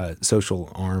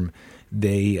social arm,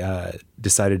 they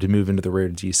decided to move into the rare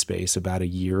disease space about a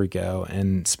year ago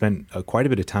and spent quite a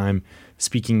bit of time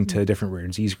speaking to different rare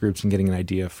disease groups and getting an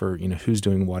idea for who's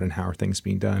doing what and how are things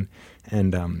being done.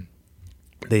 And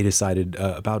they decided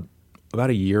about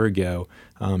a year ago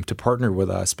to partner with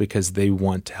us because they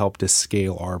want to help to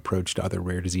scale our approach to other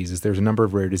rare diseases. There's a number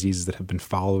of rare diseases that have been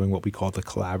following what we call the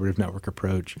collaborative network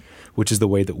approach, which is the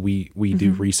way that we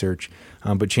do research.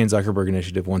 But Chan Zuckerberg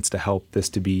Initiative wants to help this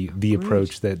to be the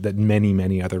approach that many,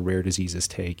 many other rare diseases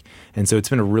take. And so it's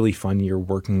been a really fun year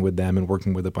working with them and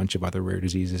working with a bunch of other rare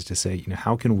diseases to say,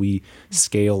 how can we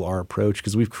scale our approach?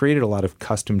 Because we've created a lot of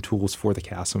custom tools for the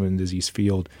Castleman disease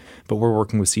field, but we're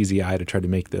working with CZI to try to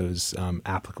make those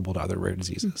applicable to other rare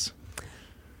diseases.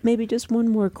 Maybe just one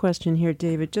more question here,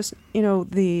 David. Just,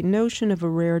 the notion of a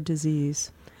rare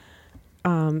disease,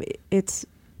 it's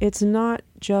not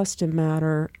just a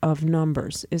matter of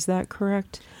numbers. Is that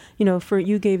correct?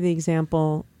 You gave the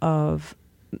example of,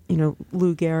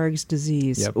 Lou Gehrig's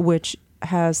disease, Yep. which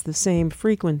has the same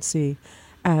frequency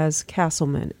as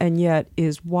Castleman and yet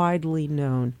is widely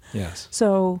known. Yes.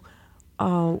 So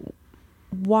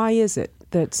why is it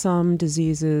that some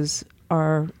diseases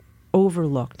are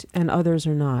overlooked and others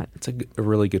are not? It's a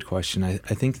really good question. I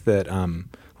think that,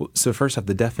 so first off,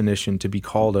 the definition to be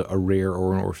called a rare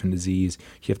or an orphan disease,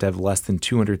 you have to have less than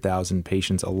 200,000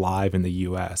 patients alive in the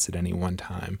U.S. at any one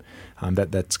time.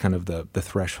 That's kind of the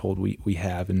threshold we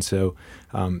have. And so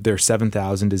there are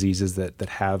 7,000 diseases that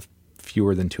have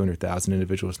fewer than 200,000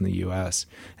 individuals in the U.S.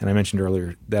 And I mentioned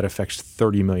earlier, that affects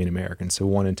 30 million Americans. So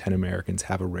 1 in 10 Americans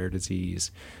have a rare disease.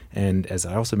 And as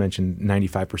I also mentioned,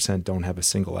 95% don't have a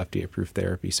single FDA-approved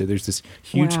therapy. So there's this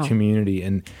huge community.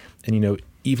 And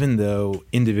even though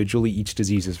individually each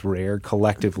disease is rare,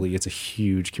 collectively it's a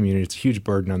huge community. It's a huge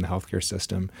burden on the healthcare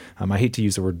system. I hate to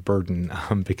use the word burden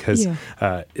because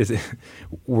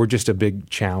we're just a big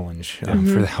challenge for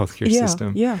the healthcare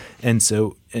system. Yeah. And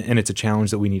so, and it's a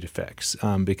challenge that we need to fix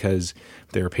because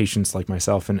there are patients like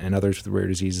myself and others with rare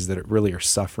diseases that really are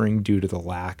suffering due to the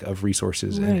lack of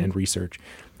resources and research.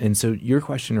 And so your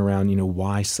question around,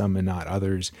 why some and not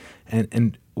others,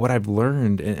 and what I've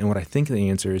learned and what I think the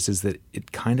answer is that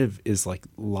it kind of is like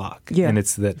luck. Yeah. And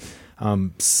it's that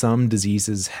some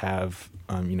diseases have,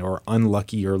 are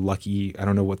unlucky or lucky, I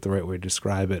don't know what the right way to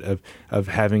describe it, of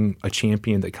having a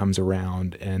champion that comes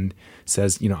around and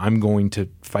says, I'm going to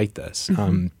fight this.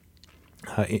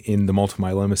 In the multiple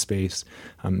myeloma space,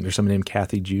 there's someone named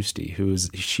Kathy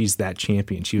Giusti, she's that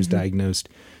champion. She was diagnosed,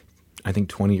 I think,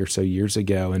 20 or so years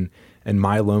ago, and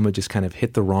myeloma just kind of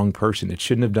hit the wrong person. It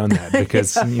shouldn't have done that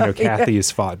because Kathy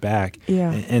has fought back.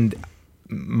 Yeah. And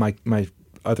my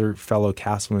other fellow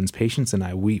Castleman's patients and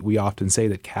I, we often say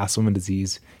that Castleman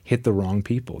disease hit the wrong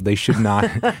people. They should not.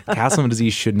 Castleman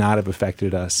disease should not have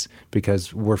affected us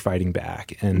because we're fighting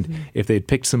back. And if they'd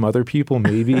picked some other people,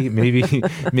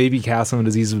 maybe Castleman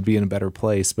disease would be in a better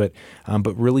place. But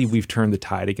really, we've turned the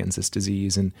tide against this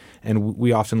disease, and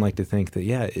we often like to think that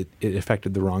it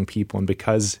affected the wrong people, and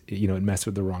because it messed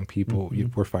with the wrong people,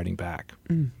 we're fighting back.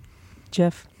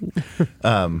 Jeff.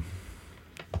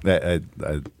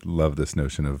 I love this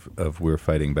notion of we're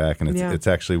fighting back, and it's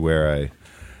actually where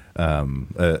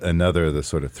another of the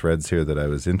sort of threads here that I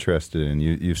was interested in.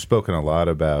 You've spoken a lot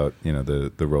about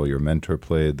the role your mentor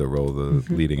played, the role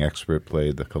the leading expert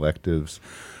played, the collectives.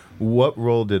 What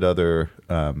role did other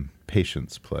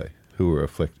patients play who were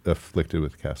afflicted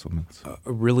with Castleman's?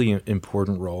 A really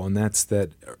important role, and that's that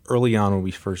early on when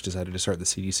we first decided to start the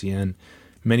CDCN,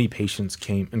 many patients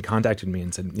came and contacted me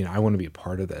and said, I want to be a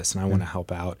part of this and I want to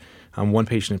help out. One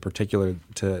patient in particular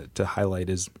to highlight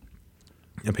is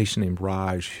a patient named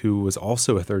Raj, who was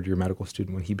also a third-year medical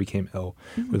student when he became ill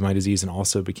with my disease and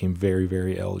also became very,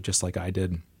 very ill, just like I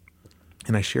did.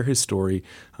 And I share his story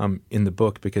in the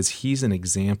book because he's an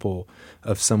example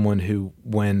of someone who,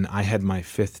 when I had my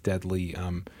 5th deadly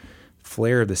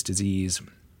flare of this disease,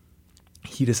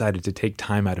 he decided to take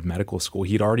time out of medical school.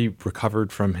 He'd already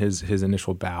recovered from his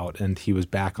initial bout, and he was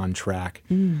back on track.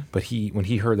 But when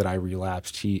he heard that I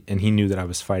relapsed, he knew that I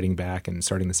was fighting back and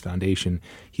starting this foundation,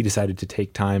 he decided to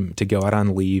take time to go out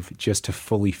on leave just to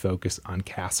fully focus on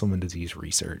Castleman disease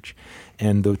research.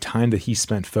 And the time that he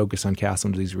spent focused on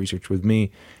Castleman disease research with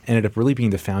me ended up really being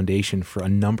the foundation for a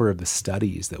number of the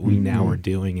studies that we now are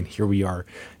doing. And here we are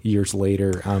years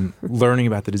later, learning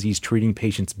about the disease, treating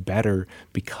patients better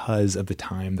because of the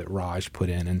time that Raj put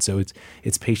in. And so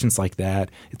it's patients like that.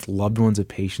 It's loved ones of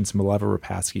patients. Mileva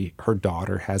Rapatsky, her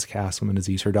daughter has Castleman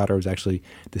disease. Her daughter was actually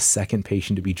the second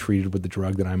patient to be treated with the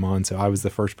drug that I'm on. So I was the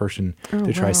first person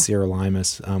to try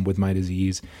sirolimus with my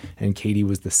disease. And Katie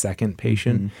was the second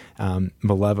patient.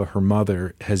 Mileva, her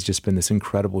mother, has just been this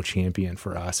incredible champion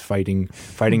for us, fighting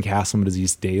Castleman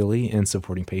disease daily and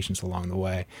supporting patients along the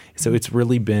way. So it's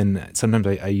really been, sometimes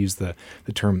I use the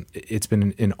term, it's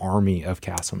been an army of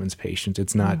Castleman's patients.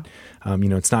 It's not,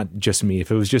 it's not just me.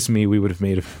 If it was just me, we would have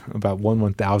made about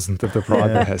 1/1000th of the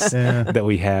progress that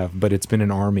we have. But it's been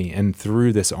an army, and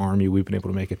through this army, we've been able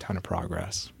to make a ton of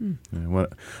progress.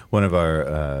 One of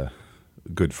our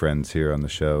good friends here on the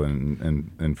show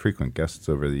and frequent guests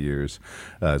over the years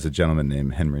is a gentleman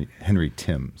named Henry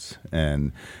Timms.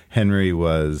 And Henry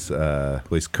was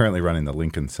he's currently running the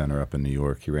Lincoln Center up in New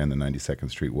York. He ran the 92nd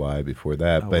Street Y before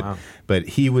that. But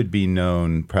he would be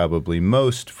known probably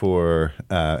most for,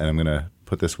 and I'm going to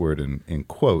put this word in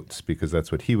quotes because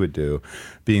that's what he would do,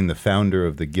 being the founder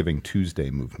of the Giving Tuesday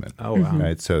movement. Oh, wow.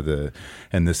 Right. So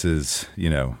and this is,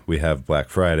 we have Black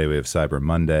Friday, we have Cyber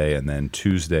Monday, and then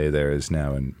Tuesday there is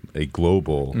now a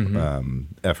global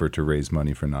effort to raise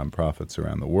money for nonprofits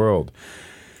around the world.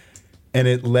 And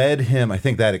it led him, I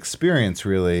think that experience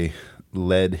really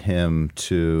led him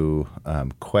to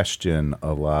question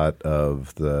a lot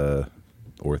of the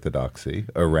orthodoxy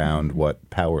around what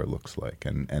power looks like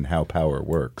and how power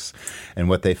works. And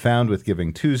what they found with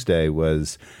Giving Tuesday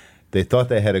was they thought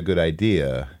they had a good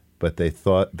idea, but they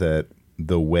thought that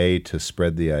the way to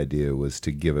spread the idea was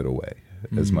to give it away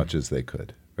as much as they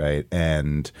could, right?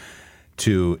 And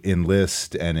to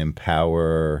enlist and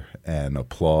empower and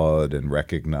applaud and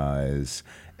recognize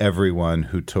everyone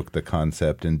who took the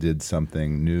concept and did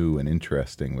something new and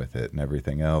interesting with it and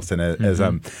everything else. And as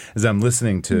I'm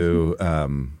listening to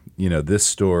this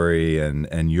story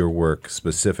and your work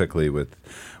specifically with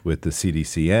the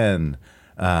CDCN,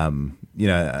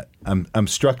 I'm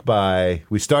struck by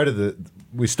we started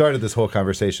this whole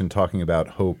conversation talking about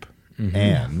hope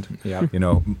and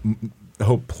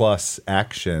hope plus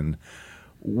action.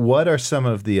 What are some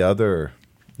of the other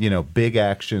big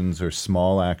actions or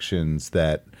small actions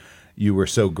that you were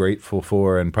so grateful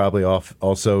for and probably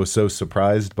also so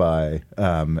surprised by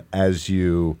as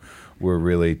you were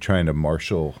really trying to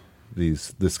marshal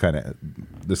this kind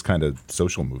of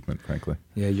social movement, frankly?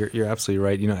 Yeah, you're absolutely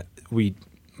right.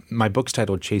 My book's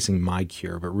titled Chasing My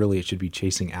Cure, but really it should be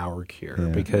Chasing Our Cure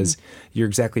because you're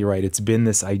exactly right. It's been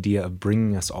this idea of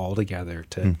bringing us all together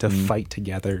to fight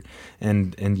together.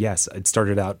 And yes, it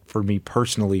started out for me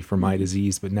personally for my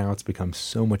disease, but now it's become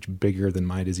so much bigger than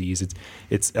my disease.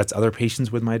 That's other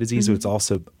patients with my disease, so it's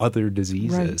also other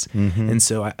diseases. Right. And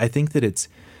so I think that it's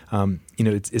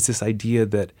this idea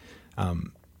that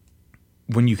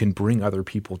when you can bring other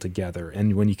people together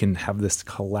and when you can have this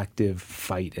collective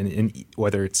fight and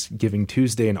whether it's Giving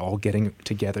Tuesday and all getting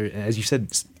together, as you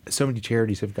said, so many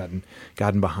charities have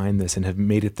gotten behind this and have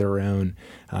made it their own.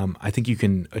 I think you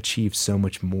can achieve so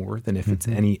much more than if it's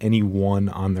any one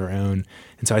on their own.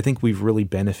 And so I think we've really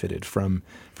benefited from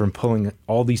pulling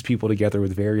all these people together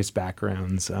with various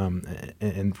backgrounds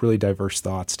and really diverse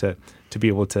thoughts to be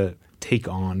able to take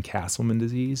on Castleman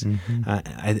disease.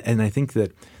 And I think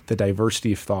that the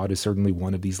diversity of thought is certainly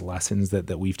one of these lessons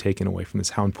that we've taken away from this,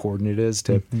 how important it is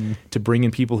to bring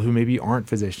in people who maybe aren't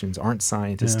physicians, aren't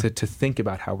scientists, to think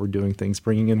about how we're doing things,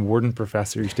 bringing in Wharton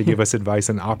professors to give us advice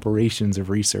on operations of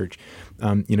research,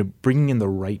 bringing in the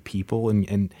right people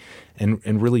and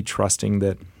really trusting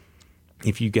that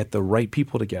if you get the right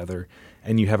people together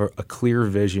and you have a clear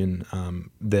vision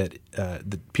that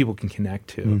people can connect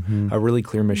to, a really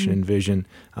clear mission and vision,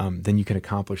 then you can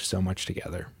accomplish so much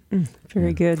together.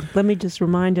 Very good. Let me just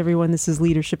remind everyone, this is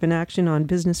Leadership in Action on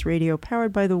Business Radio,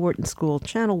 powered by the Wharton School,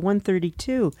 Channel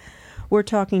 132. We're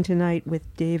talking tonight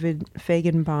with David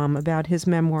Fajgenbaum about his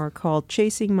memoir called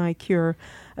Chasing My Cure,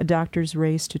 A Doctor's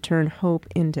Race to Turn Hope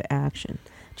into Action.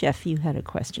 Jeff, you had a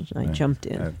question. I jumped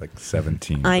in. I have like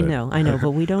 17. I know,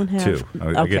 but we don't have... Two.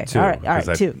 I get two. All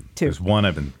right, two. There's one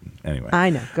I've been... Anyway. I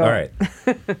know. Go All ahead.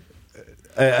 right.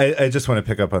 I just want to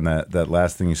pick up on that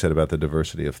last thing you said about the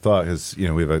diversity of thought, because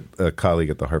we have a colleague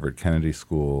at the Harvard Kennedy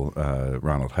School,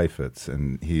 Ronald Heifetz,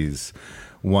 and he's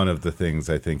one of the things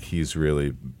I think he's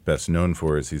really best known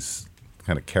for is he's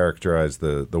kind of characterized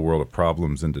the world of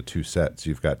problems into two sets.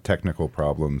 You've got technical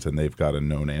problems, and they've got a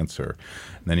known answer.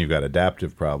 And then you've got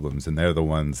adaptive problems, and they're the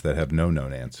ones that have no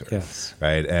known answer. Yes.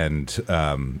 Right? And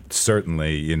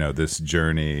certainly, this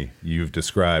journey you've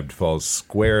described falls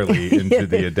squarely into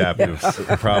the adaptive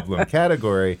problem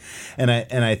category. And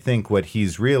I think what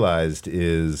he's realized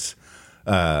is,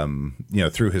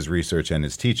 through his research and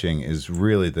his teaching, is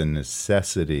really the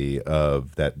necessity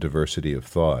of that diversity of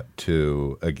thought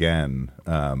to, again,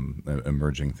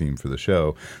 emerging theme for the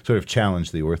show, sort of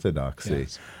challenge the orthodoxy.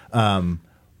 Yes.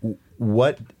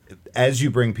 As you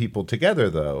bring people together,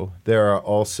 though, there are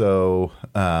also,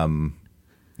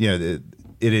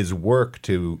 it is work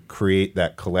to create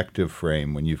that collective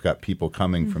frame when you've got people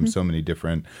coming from so many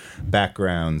different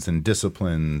backgrounds and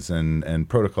disciplines and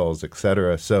protocols, et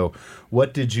cetera. So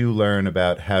what did you learn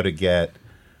about how to get,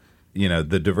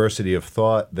 the diversity of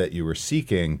thought that you were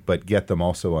seeking, but get them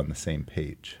also on the same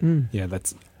page? Yeah,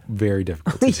 that's very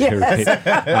difficult to do, right?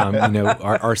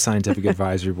 Our scientific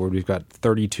advisory board, we've got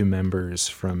 32 members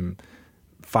from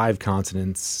 5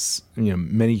 continents,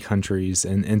 many countries.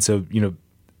 And so,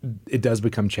 it does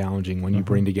become challenging when you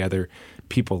bring together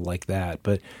people like that.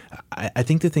 But I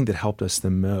think the thing that helped us the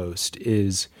most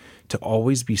is to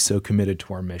always be so committed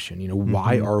to our mission.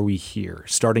 Why are we here?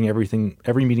 Starting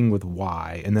every meeting with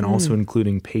why, and then also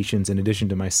including patients in addition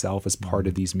to myself as part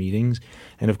of these meetings.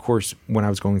 And of course, when I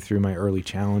was going through my early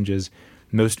challenges,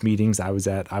 most meetings I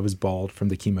was bald from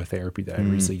the chemotherapy that I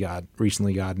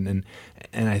recently gotten.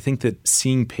 And I think that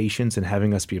seeing patients and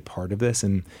having us be a part of this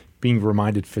and being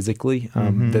reminded physically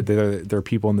that there are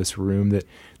people in this room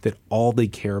that all they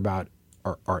care about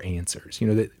are answers.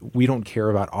 That we don't care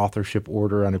about authorship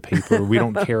order on a paper. We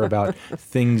don't care about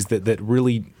things that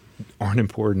really aren't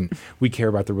important. We care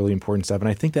about the really important stuff. And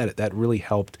I think that really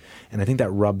helped. And I think that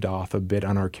rubbed off a bit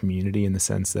on our community in the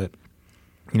sense that,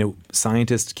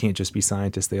 scientists can't just be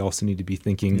scientists. They also need to be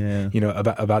thinking,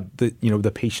 about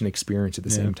the patient experience at the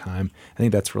same time. I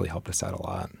think that's really helped us out a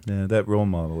lot. Yeah, that role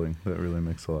modeling, that really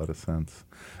makes a lot of sense.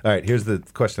 All right, here's the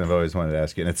question I've always wanted to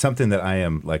ask you, and it's something that I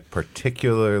am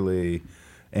particularly,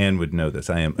 Anne would know this,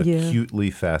 I am acutely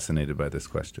fascinated by this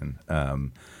question.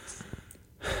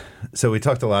 So we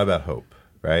talked a lot about hope,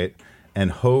 right?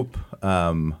 And hope,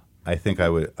 I think I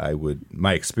would,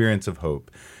 my experience of hope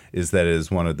is that it is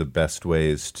one of the best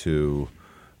ways to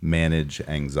manage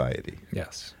anxiety.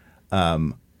 Yes.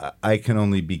 I can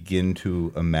only begin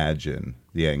to imagine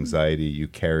the anxiety you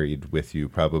carried with you,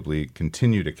 probably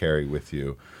continue to carry with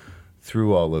you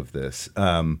through all of this.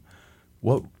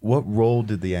 What role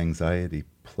did the anxiety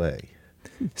play?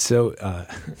 So,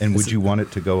 and would you want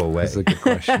it to go away? That's a good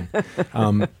question.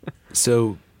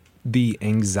 So the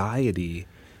anxiety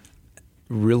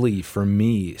really, for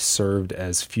me, served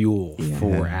as fuel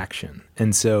for action.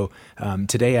 And so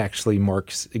today actually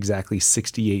marks exactly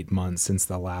 68 months since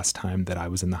the last time that I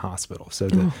was in the hospital. So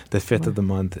the 5th of the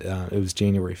month, it was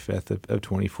January 5th of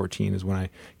 2014 is when I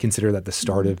consider that the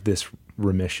start of this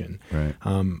remission. Right.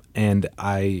 And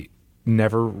I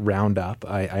never round up.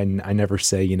 I never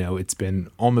say, it's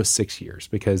been almost 6 years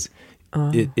because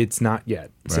it's not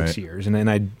yet 6 years. And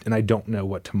I don't know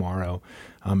what tomorrow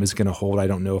is going to hold. I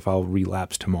don't know if I'll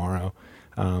relapse tomorrow.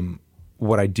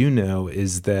 What I do know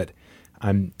is that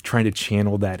I'm trying to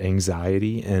channel that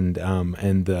anxiety and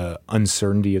the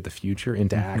uncertainty of the future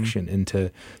into action,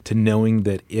 into knowing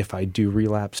that if I do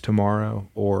relapse tomorrow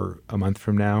or a month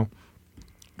from now,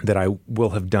 that I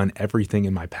will have done everything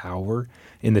in my power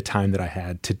in the time that I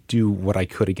had to do what I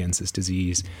could against this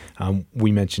disease.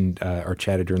 We mentioned or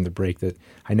chatted during the break that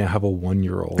I now have a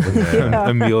 1-year-old,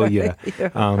 Amelia.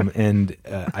 And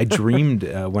I dreamed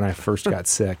when I first got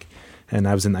sick and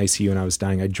I was in the ICU and I was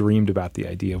dying, I dreamed about the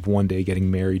idea of one day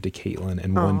getting married to Caitlin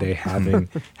and one day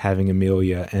having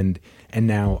Amelia. And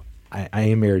now I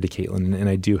am married to Caitlin and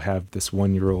I do have this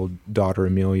 1-year-old daughter,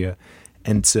 Amelia.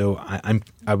 And so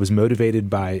I was motivated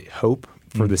by hope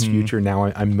for this future. Now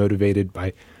I'm motivated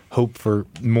by hope for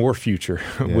more future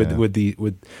with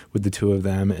the two of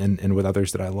them and with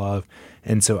others that I love.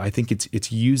 And so I think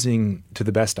it's using to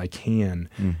the best I can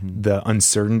the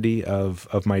uncertainty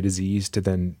of my disease to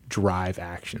then drive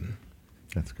action.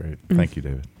 That's great. Thank you,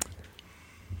 David.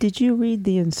 Did you read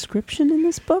the inscription in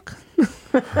this book?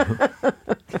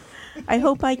 I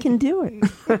hope I can do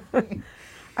it.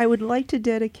 I would like to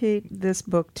dedicate this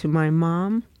book to my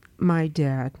mom, my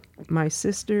dad, my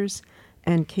sisters,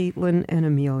 and Caitlin and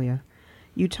Amelia.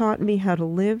 You taught me how to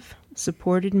live,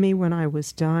 supported me when I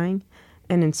was dying,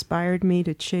 and inspired me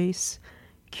to chase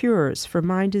cures for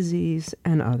my disease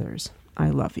and others. I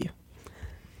love you.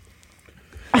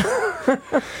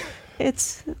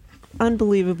 It's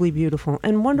unbelievably beautiful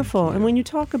and wonderful. And when you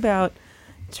talk about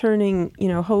turning,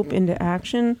 hope into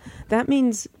action, that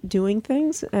means doing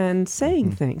things and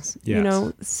saying things,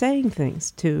 saying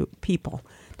things to people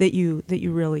that you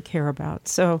really care about.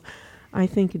 So I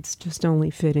think it's just only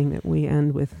fitting that we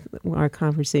end with our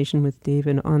conversation with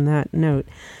David on that note.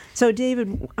 So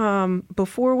David,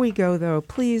 before we go though,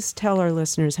 please tell our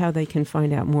listeners how they can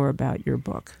find out more about your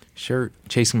book. Sure.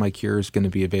 Chasing My Cure is going to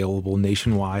be available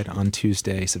nationwide on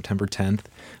Tuesday, September 10th.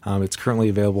 It's currently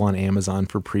available on Amazon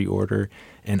for pre-order.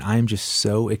 And I'm just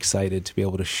so excited to be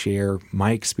able to share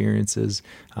my experiences,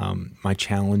 my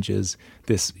challenges,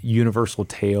 this universal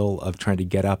tale of trying to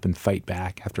get up and fight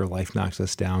back after life knocks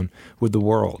us down with the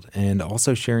world. And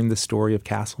also sharing the story of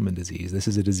Castleman disease. This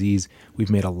is a disease we've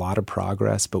made a lot of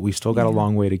progress, but we've still got a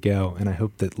long way to go. And I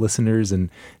hope that listeners and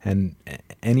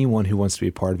anyone who wants to be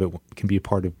a part of it can be a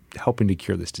part of helping to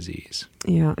cure this disease.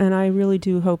 Yeah, and I really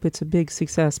do hope it's a big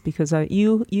success because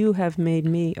you have made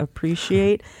me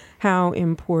appreciate how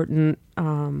important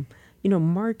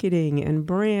marketing and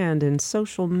brand and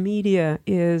social media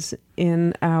is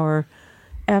in our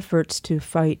efforts to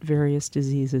fight various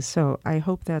diseases. So I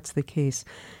hope that's the case.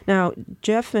 Now,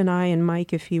 Jeff and I and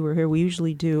Mike, if he were here, we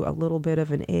usually do a little bit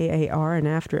of an AAR, an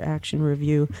after-action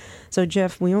review. So,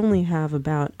 Jeff, we only have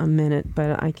about a minute,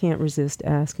 but I can't resist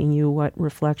asking you what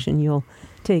reflection you'll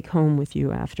take home with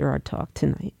you after our talk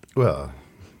tonight. Well,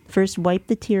 first, wipe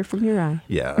the tear from your eye.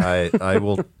 Yeah, I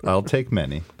will. I'll take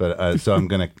many, but so I'm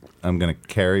gonna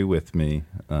carry with me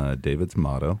David's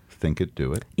motto: "Think it,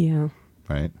 do it." Yeah.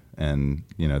 Right, and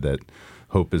that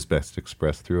hope is best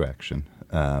expressed through action.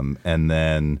 And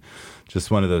then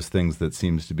just one of those things that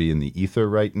seems to be in the ether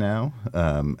right now,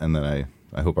 and that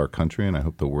I hope our country and I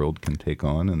hope the world can take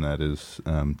on, and that is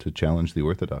to challenge the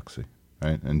orthodoxy,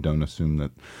 right, and don't assume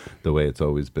that the way it's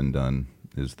always been done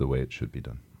is the way it should be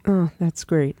done. Oh, that's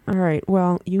great. All right.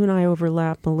 Well, you and I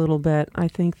overlap a little bit. I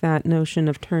think that notion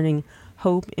of turning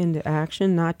hope into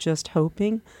action, not just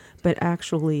hoping, but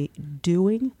actually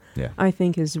doing, I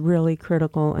think is really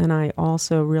critical. And I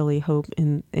also really hope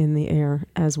in the air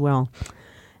as well.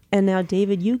 And now,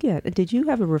 David, did you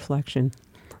have a reflection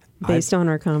based on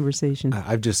our conversation?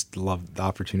 I've just loved the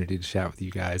opportunity to chat with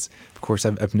you guys. Of course,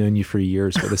 I've known you for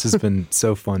years, but this has been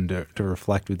so fun to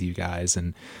reflect with you guys,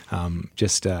 and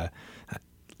just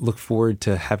look forward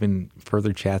to having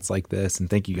further chats like this. And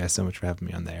thank you guys so much for having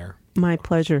me on the air. My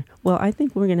pleasure. Well, I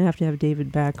think we're going to have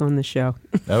David back on the show.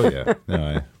 Oh, yeah.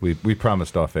 No, we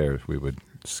promised off air we would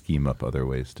scheme up other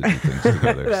ways to do things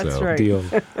together. That's right. Deal.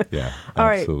 Yeah, all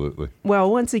absolutely. Right. Well,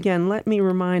 once again, let me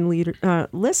remind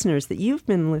listeners that you've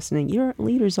been listening. You're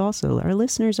leaders also. Our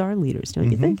listeners are leaders,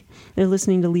 don't you think? They're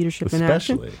listening to Leadership in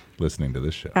Action. Especially listening to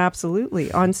this show.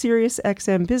 Absolutely. On Sirius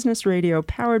XM Business Radio,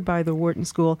 powered by the Wharton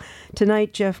School.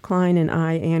 Tonight, Jeff Klein and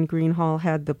I, Ann Greenhall,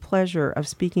 had the pleasure of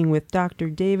speaking with Dr.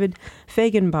 David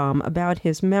Fajgenbaum about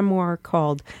his memoir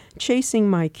called Chasing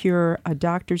My Cure, A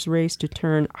Doctor's Race to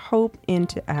Turn Hope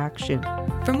into Action.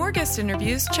 For more guest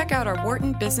interviews, check out our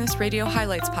Wharton Business Radio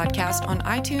Highlights podcast on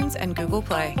iTunes and Google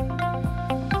Play.